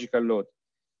biological load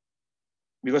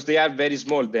because they are very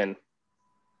small then.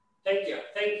 Thank you,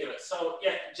 thank you. So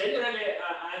yeah, generally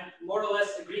I more or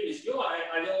less agree with you.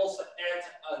 I will also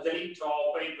add the link to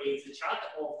our paper in the chat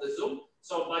of the Zoom.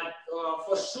 So, but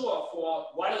for sure, for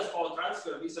wireless power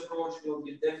transfer, this approach will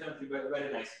be definitely very,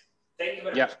 very nice. Thank you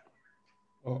very much.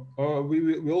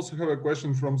 We also have a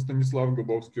question from Stanislav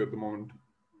Gabowski at the moment.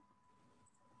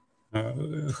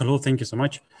 Hello, thank you so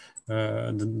much.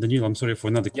 Danilo, I'm sorry for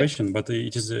another question, but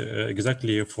it is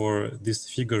exactly for this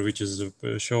figure which is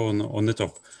shown on the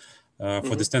top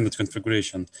for the standard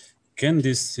configuration. Can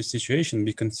this situation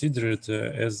be considered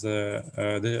as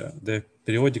the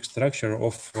periodic structure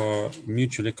of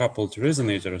mutually coupled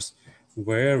resonators,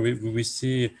 where we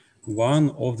see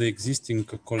one of the existing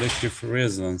collective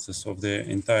resonances of the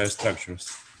entire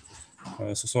structures?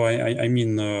 I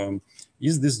mean,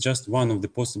 is this just one of the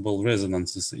possible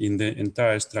resonances in the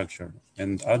entire structure?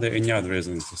 And are there any other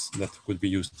resonances that could be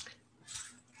used?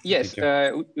 Yes,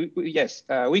 yes,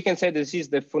 we can say this is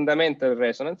the fundamental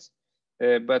resonance,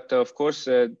 but of course,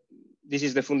 this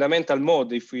is the fundamental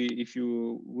mode if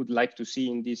you would like to see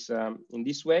in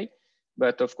this way.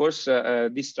 But of course,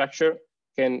 this structure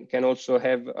can also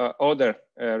have other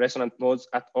resonant modes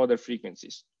at other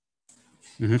frequencies.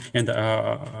 And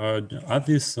are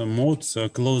these modes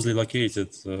closely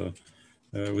located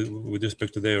with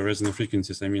respect to their resonant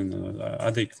frequencies? I mean,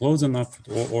 are they close enough,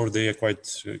 or they are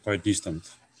quite distant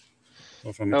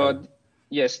from each other?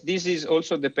 Yes, this is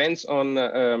also depends on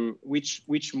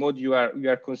which mode you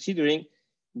are considering.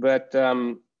 But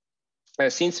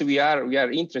since we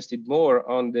are interested more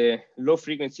on the low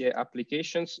frequency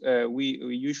applications, we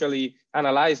usually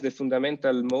analyze the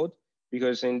fundamental mode,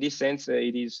 because in this sense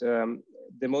it is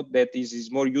the mode that is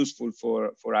more useful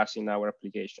for us in our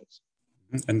applications.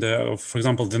 And for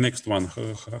example, the next one,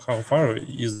 how far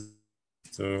is,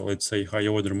 let's say, high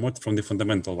order mode from the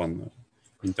fundamental one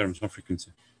in terms of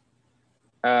frequency?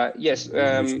 Yes,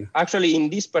 actually in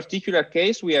this particular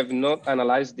case, we have not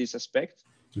analyzed this aspect.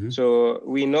 So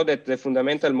we know that the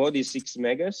fundamental mode is 6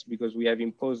 megas because we have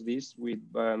imposed this with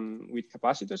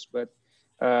capacitors, but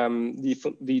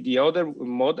the other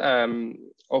mode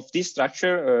of this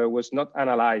structure was not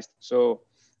analyzed. So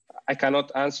I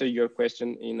cannot answer your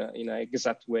question in an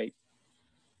exact way.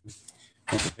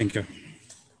 Okay, thank you.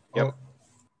 Yep.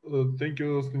 Thank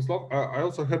you, Stanislav. I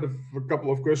also had a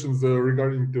couple of questions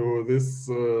regarding to this,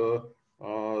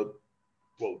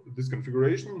 this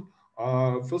configuration.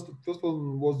 First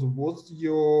one was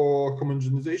your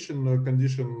homogenization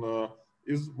condition.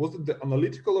 Was it the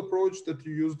analytical approach that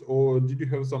you used, or did you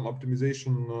have some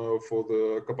optimization for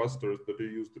the capacitors that you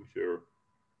used in here?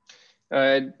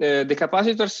 The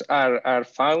capacitors are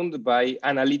found by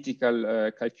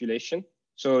analytical calculation.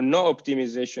 So no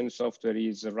optimization software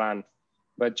is run,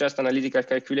 but just analytical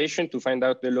calculation to find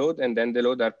out the load, and then the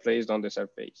load are placed on the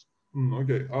surface.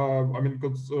 Okay, I mean,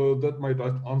 because that might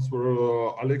answer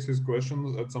Alex's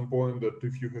questions at some point, that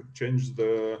if you have changed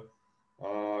the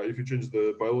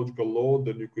biological load,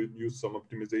 then you could use some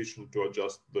optimization to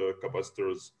adjust the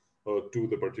capacitors to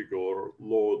the particular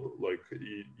load, like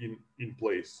in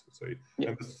place, say. Yeah.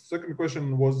 And the second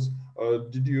question was,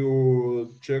 did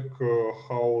you check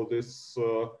how this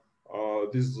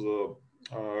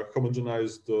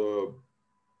homogenized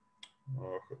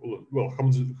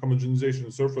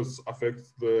homogenization surface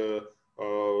affects the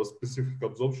specific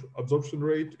absorption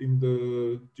rate in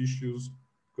the tissues?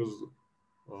 Because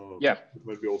it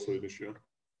might be also an issue.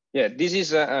 Yeah, this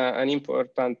is a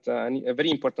very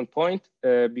important point,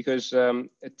 because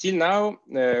till now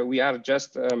we are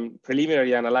just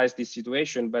preliminarily analyzed this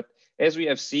situation. But as we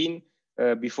have seen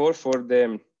before for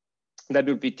the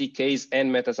WPT case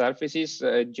and metasurfaces,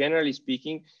 generally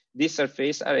speaking, these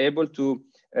surfaces are able to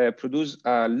produce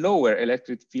a lower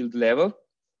electric field level,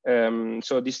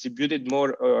 so distributed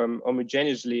more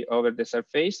homogeneously over the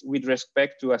surface with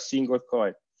respect to a single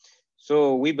coil.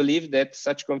 So we believe that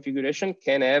such configuration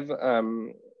can have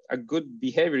a good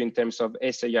behavior in terms of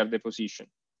SIR deposition.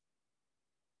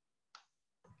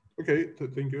 Okay,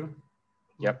 thank you.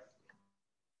 Yep.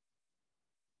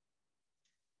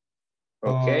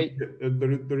 Okay.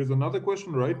 There is another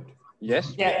question, right?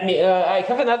 Yes. Yeah, I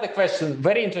have another question.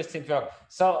 Very interesting work.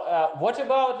 So, what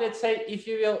about, let's say, if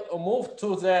you will move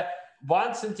to the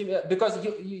 1 centimeter, because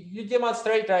you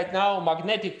demonstrate right now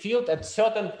magnetic field at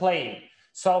certain plane.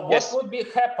 So, what would be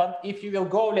happen if you will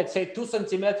go, let's say, 2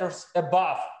 centimeters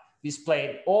above this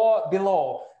plane or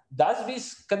below? Does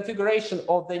this configuration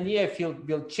of the near field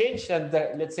will change, and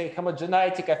the, let's say,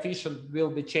 homogeneity coefficient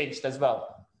will be changed as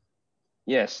well?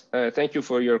 Yes, thank you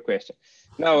for your question.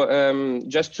 Now,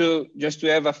 just to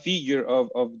have a figure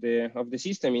of the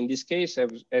system, in this case,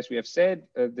 as we have said,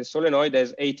 the solenoid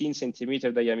has 18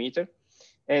 centimeter diameter,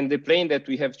 and the plane that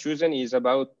we have chosen is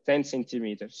about 10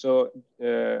 centimeters. So,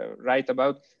 right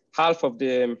about half of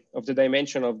the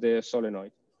dimension of the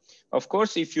solenoid. Of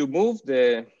course, if you move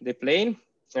the plane,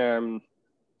 in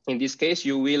this case,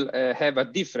 you will have a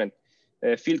different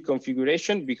field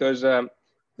configuration because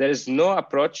there is no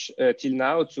approach till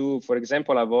now to, for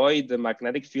example, avoid the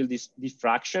magnetic field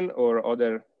diffraction or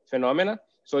other phenomena.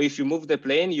 So if you move the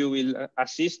plane, you will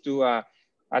assist to a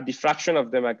diffraction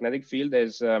of the magnetic field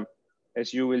as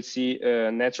you will see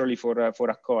naturally for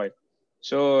a coil.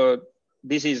 So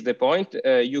this is the point.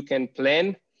 You can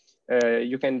plan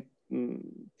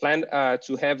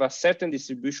to have a certain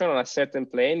distribution on a certain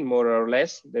plane, more or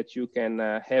less, that you can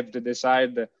have the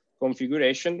desired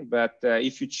configuration. But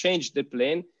if you change the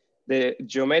plane, the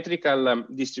geometrical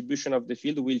distribution of the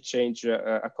field will change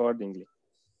accordingly.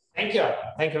 Thank you.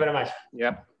 Thank you very much.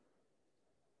 Yeah.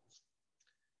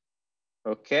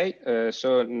 Okay,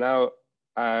 so now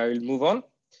I'll move on.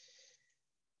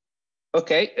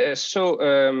 Okay,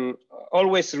 so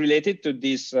always related to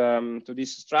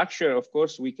this structure, of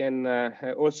course, we can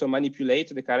also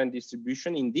manipulate the current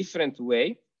distribution in different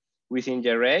way within the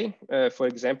array. For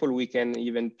example, we can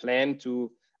even plan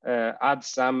to add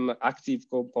some active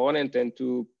component and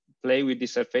to play with the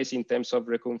surface in terms of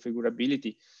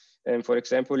reconfigurability. And for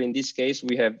example, in this case,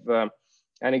 we have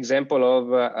an example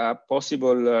of a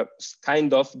possible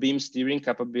kind of beam steering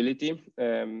capability.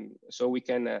 So we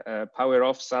can power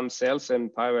off some cells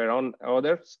and power on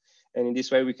others. And in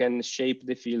this way, we can shape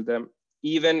the field,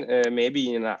 even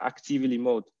maybe in an actively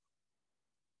mode.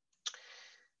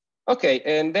 Okay,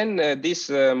 and then this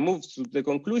moves to the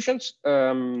conclusions.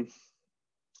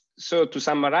 So to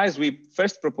summarize, we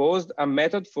first proposed a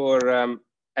method for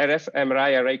RF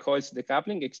MRI array coils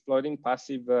decoupling, exploiting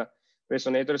passive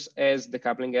resonators as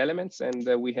decoupling elements. And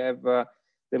we have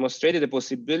demonstrated the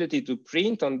possibility to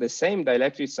print on the same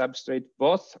dielectric substrate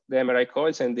both the MRI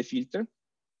coils and the filter.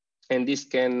 And this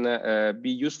can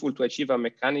be useful to achieve a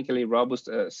mechanically robust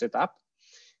setup.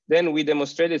 Then we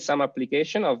demonstrated some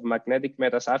application of magnetic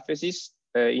metasurfaces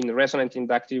in resonant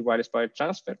inductive wireless power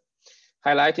transfer,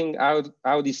 highlighting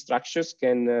how these structures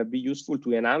can be useful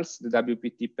to enhance the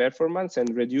WPT performance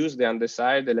and reduce the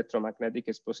undesired electromagnetic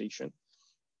exposition.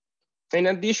 In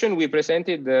addition, we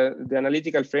presented the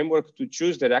analytical framework to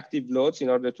choose the reactive loads in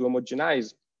order to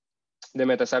homogenize the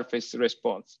metasurface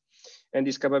response. And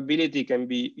this capability can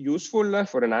be useful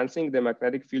for enhancing the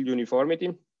magnetic field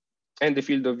uniformity and the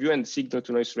field of view and signal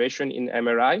to noise ratio in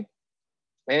MRI,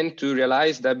 and to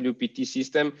realize WPT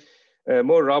system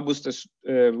more robust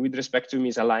with respect to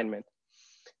misalignment.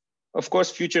 Of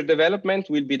course, future development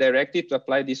will be directed to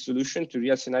apply this solution to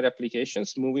real scenario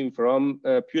applications, moving from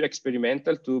pure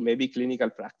experimental to maybe clinical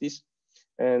practice.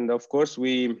 And of course,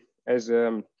 we, as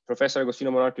Professor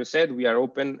Agostino Monorchio said, we are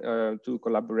open to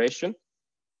collaboration.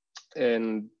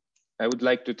 And I would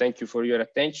like to thank you for your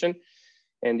attention.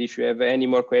 And if you have any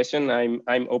more questions,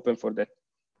 I'm open for that.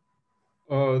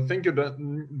 Thank you,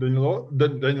 Danilo.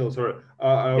 Danilo, sorry.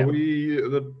 Yeah.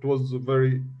 That was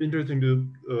very interesting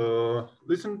to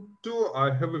listen to.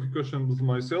 I have a few questions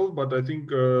myself, but I think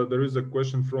there is a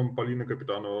question from Polina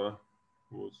Kapitanova.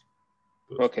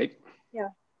 Okay. Yeah.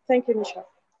 Thank you, Misha.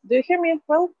 Do you hear me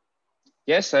well?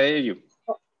 Yes, I hear you.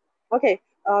 Oh, okay.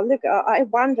 Look, I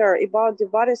wonder about the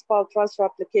various power transfer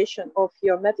application of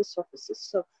your metasurfaces.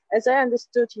 So, as I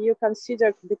understood, you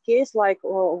considered the case like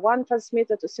one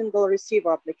transmitter to single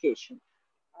receiver application,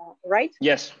 right?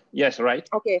 Yes, yes, right.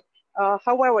 Okay.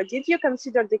 However, did you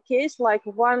consider the case like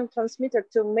one transmitter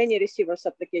to many receivers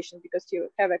application, because you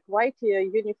have a quite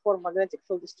uniform magnetic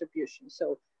field distribution?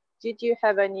 So, did you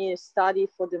have any study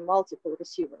for the multiple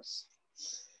receivers?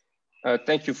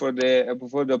 Thank you for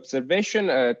the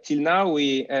observation. Till now,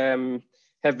 we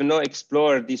have not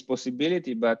explored this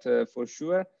possibility, but for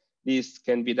sure, this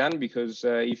can be done, because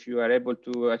if you are able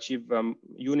to achieve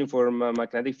uniform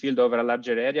magnetic field over a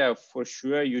larger area, for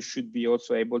sure, you should be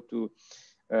also able to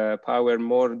power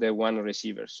more than one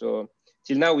receiver. So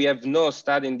till now, we have no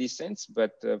study in this sense,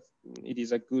 but it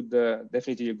is a good,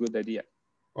 definitely a good idea.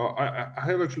 I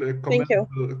have actually a comment,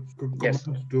 Yes.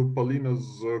 to Paulina's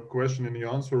question in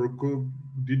your answer.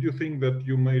 Did you think that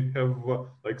you might have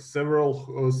like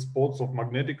several spots of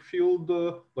magnetic field,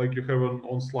 like you have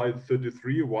on slide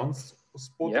 33, one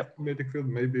spot of magnetic field?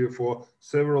 Maybe for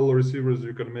several receivers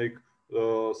you can make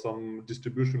some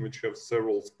distribution which have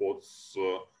several spots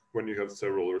when you have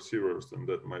several receivers, and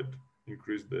that might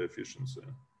increase the efficiency.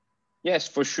 Yes,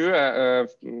 for sure.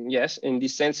 Yes, in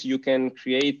this sense, you can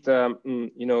create,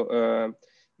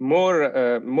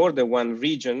 more than one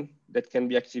region that can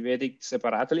be activated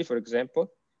separately, for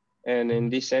example. And in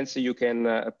this sense, you can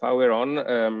power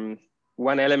on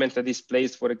one element that is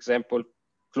placed, for example,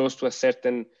 close to a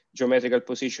certain geometrical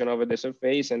position over the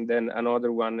surface, and then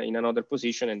another one in another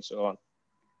position, and so on.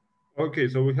 Okay,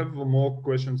 so we have more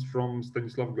questions from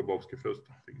Stanislav Gabowski first,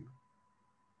 I think.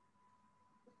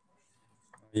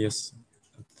 Yes,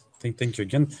 thank you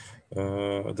again.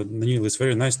 Danilo, it's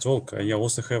very nice talk. I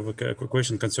also have a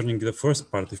question concerning the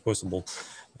first part, if possible.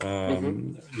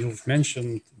 You've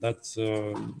mentioned that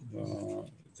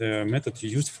the method you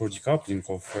used for decoupling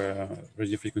of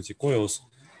radio frequency coils,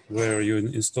 where you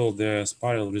install the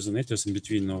spiral resonators in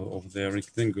between of the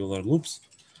rectangular loops,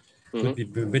 could be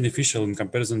beneficial in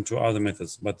comparison to other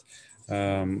methods. But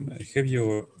have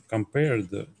you compared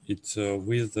it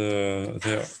with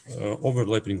the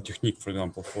overlapping technique, for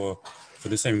example, for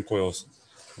the same coils?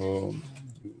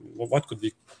 What could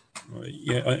be,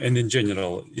 and in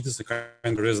general, it is a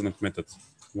kind of resonant method,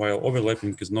 while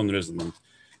overlapping is non-resonant.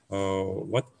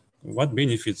 What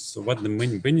benefits, what the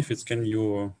main benefits can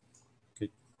you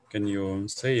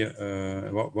say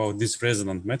about this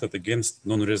resonant method against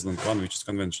non-resonant one, which is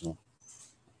conventional?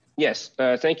 Yes,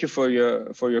 thank you for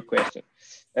your question.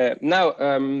 Now,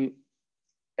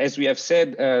 as we have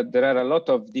said, there are a lot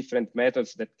of different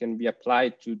methods that can be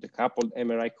applied to the coupled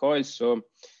MRI coils. So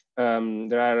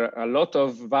there are a lot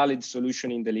of valid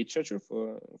solutions in the literature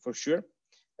for sure,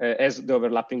 as the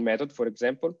overlapping method, for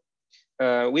example.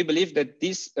 We believe that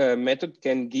this method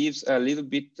can give a little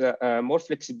bit more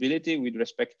flexibility with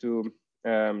respect to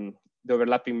the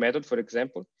overlapping method, for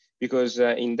example, because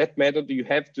in that method, you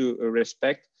have to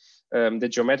respect the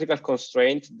geometrical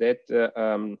constraint that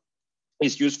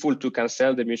is useful to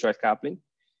cancel the mutual coupling.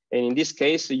 And in this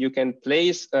case, you can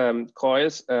place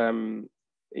coils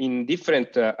in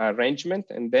different arrangement,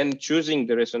 and then choosing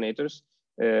the resonators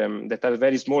that are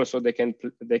very small, so they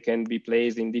can be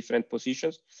placed in different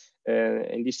positions.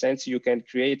 In this sense, you can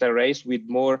create arrays with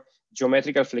more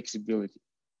geometrical flexibility.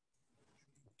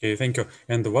 Okay, thank you.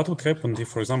 And what would happen if,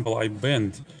 for example, I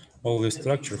bend all the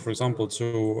structure, for example,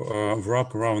 to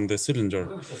wrap around the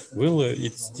cylinder? Will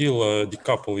it still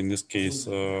decouple in this case,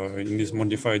 in this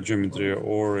modified geometry,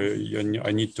 or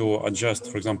I need to adjust,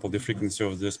 for example, the frequency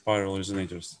of the spiral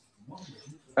resonators?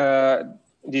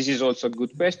 This is also a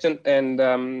good question. And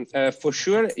for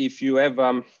sure, if you have,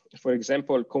 for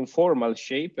example, conformal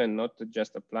shape and not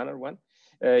just a planar one,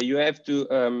 you have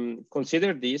to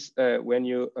consider this when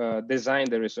you design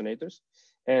the resonators.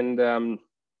 And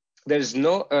there's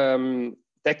no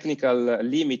technical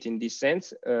limit in this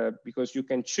sense, because you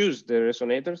can choose the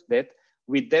resonators that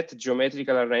with that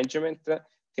geometrical arrangement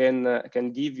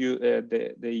can give you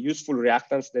the useful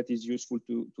reactance that is useful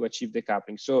to achieve the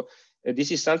coupling. So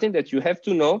this is something that you have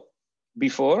to know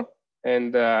before.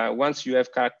 And once you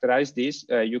have characterized this,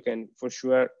 you can for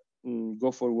sure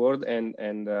go forward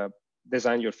and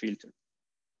design your filter.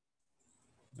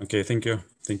 Okay, thank you.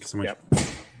 Thank you so much. Yeah.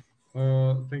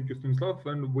 Thank you, Stanislav.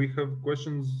 And we have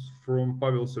questions from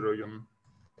Pavel Serogin.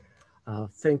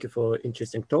 Thank you for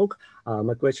interesting talk.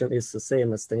 My question is the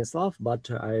same as Stanislav, but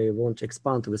I want to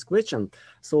expand this question.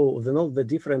 So we know the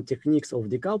different techniques of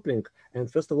decoupling.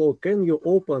 And first of all, can you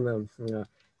open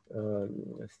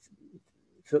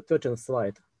 13th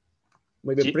slide?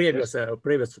 Maybe previous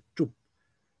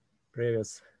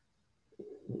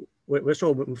we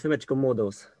show mathematical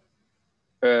models.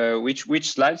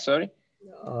 Which slide, sorry?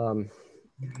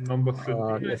 Number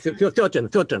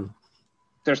 13.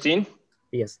 13?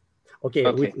 Yes. Okay,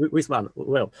 okay. With one.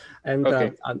 Well, and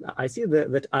okay. I see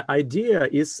that idea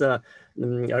is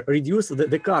reduce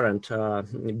the current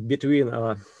between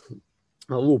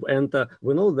loop. And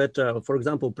we know that, for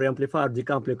example, preamplifier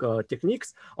decoupling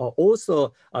techniques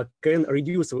also can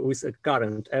reduce with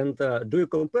current. And do you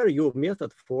compare your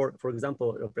method for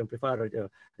example, preamplifier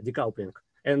decoupling?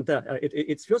 And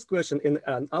it's first question. In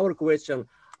our question,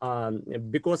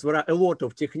 because there are a lot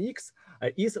of techniques,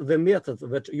 is the method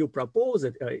that you propose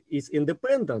is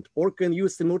independent or can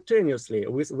use simultaneously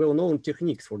with well-known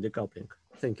techniques for decoupling?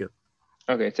 Thank you.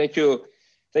 Okay, thank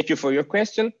you for your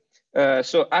question.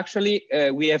 So actually,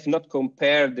 we have not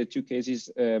compared the two cases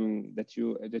that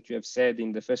you have said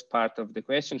in the first part of the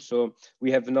question. So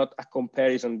we have not a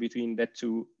comparison between the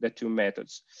two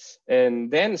methods. And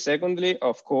then secondly,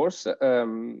 of course,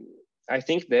 I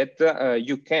think that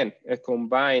you can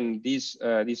combine this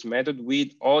method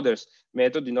with others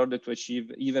method in order to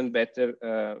achieve even better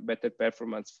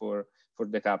performance for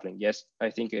decoupling. Yes,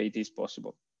 I think it is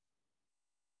possible.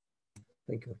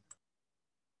 Thank you.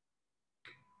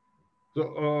 So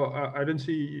I don't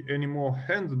see any more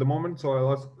hands at the moment, so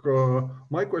I'll ask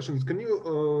my questions. Can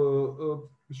you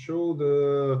show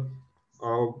the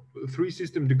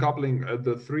three-system decoupling at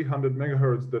the 300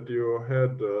 megahertz that you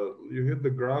had? You had the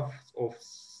graphs of,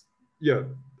 yeah,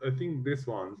 I think this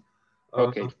one.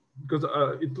 Okay. Because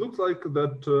it looks like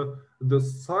that the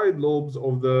side lobes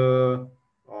of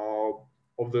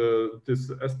this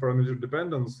S parameter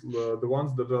dependence, the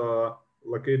ones that are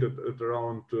located at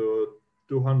around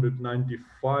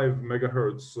 295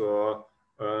 megahertz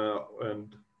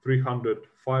and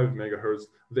 305 megahertz,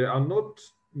 they are not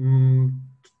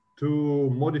too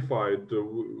modified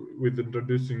with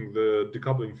introducing the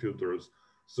decoupling filters.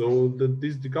 So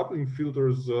these decoupling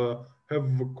filters have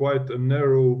quite a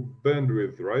narrow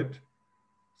bandwidth, right?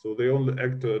 So they only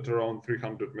act at around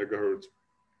 300 megahertz.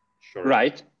 Sure.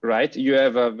 Right. You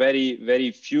have a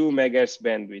very few megahertz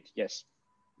bandwidth. Yes.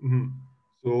 Mm-hmm.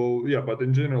 So yeah, but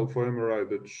in general for MRI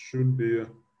that should be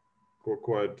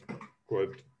quite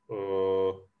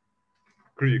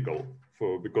critical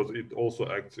because it also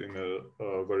acts in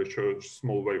a very short,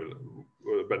 small wave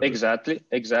bandwidth.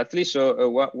 Exactly. So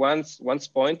one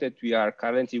point that we are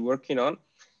currently working on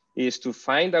is to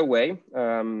find a way,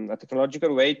 a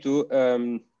technological way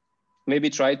to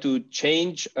maybe try to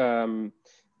change the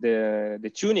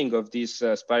tuning of these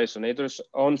spiral resonators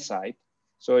on site.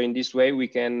 So in this way, we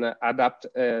can adapt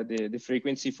the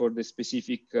frequency for the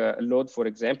specific load, for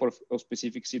example, or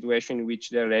specific situation in which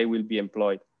the array will be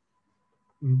employed.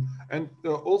 And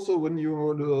also, when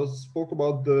you spoke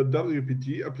about the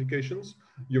WPT applications,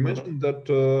 you mentioned that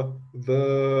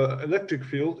the electric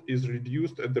field is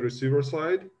reduced at the receiver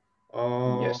side.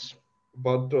 Yes.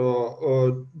 But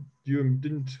you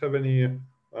didn't have any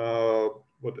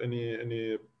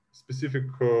any specific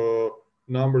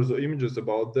numbers or images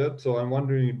about that. So I'm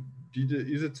wondering,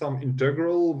 is it some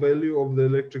integral value of the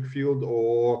electric field,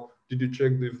 or did you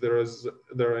check if there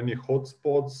are any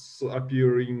hotspots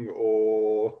appearing,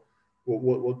 or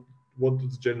what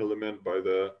is generally meant by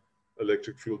the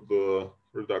electric field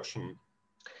reduction?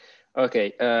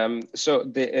 Okay, so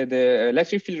the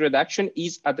electric field reduction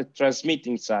is at the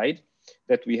transmitting side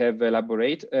that we have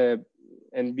elaborated,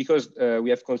 and because we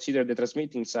have considered the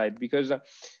transmitting side, because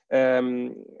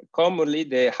commonly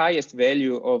the highest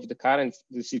value of the currents,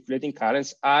 the circulating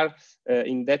currents, are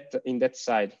in that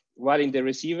side, while in the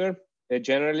receiver,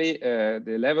 generally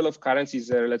the level of currents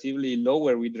is relatively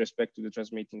lower with respect to the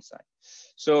transmitting side.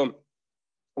 So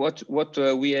what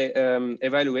we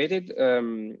evaluated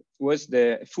was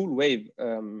the full wave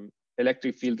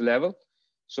electric field level.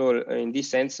 So in this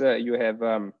sense, you have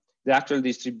the actual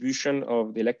distribution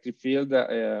of the electric field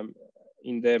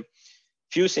in the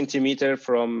few centimeters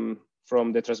from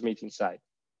the transmitting side.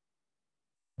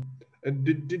 And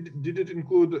did it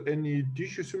include any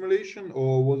tissue simulation,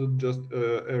 or was it just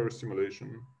air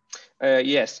simulation?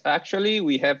 Yes, actually,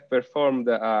 we have performed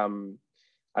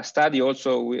a study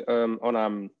also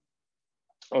on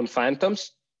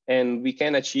phantoms, and we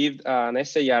can achieve an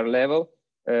SAR level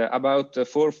about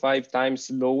 4 or 5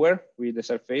 times lower with the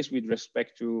surface with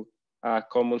respect to a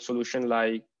common solution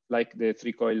like the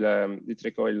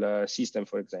three-coil system,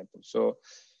 for example. So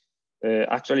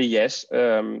actually, yes,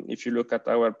 if you look at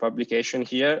our publication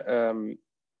here,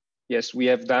 yes, we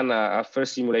have done a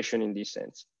first simulation in this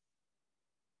sense.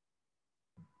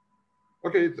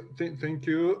 Okay, thank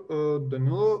you,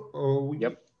 Danilo.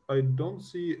 Yep. I don't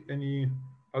see any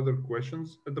other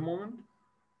questions at the moment.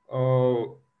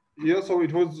 Yeah, so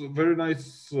it was very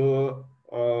nice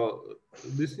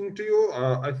listening to you.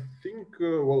 I think,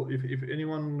 well, if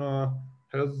anyone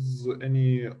has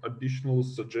any additional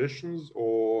suggestions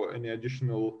or any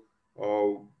additional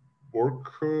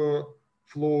work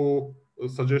flow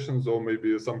suggestions, or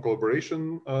maybe some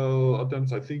collaboration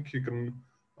attempts, I think he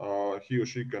or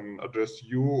she can address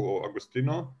you or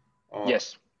Agostino.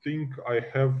 Yes. I think I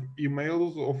have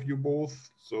emails of you both,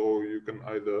 so you can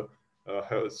either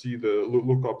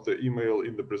look up the email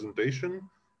in the presentation,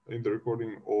 in the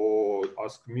recording, or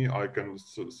ask me. I can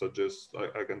suggest,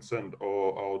 I can send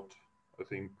out, I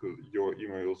think, your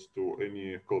emails to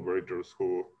any collaborators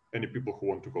any people who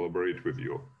want to collaborate with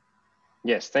you.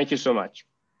 Yes, thank you so much.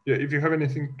 Yeah, if you have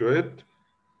anything to add.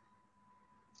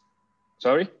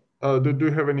 Sorry? Do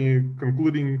you have any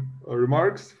concluding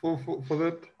remarks for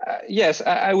that? Yes,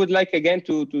 I would like again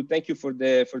to thank you for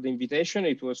the invitation.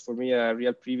 It was for me a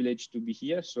real privilege to be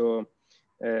here. So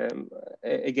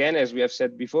again, as we have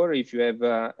said before, if you have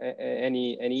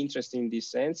any interest in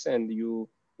this sense and you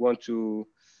want to,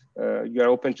 you are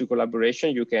open to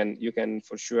collaboration, you can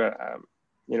for sure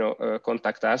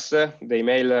contact us. The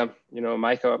email,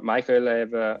 Michael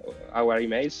have our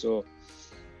email. So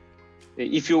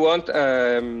if you want,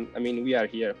 I mean, we are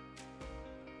here.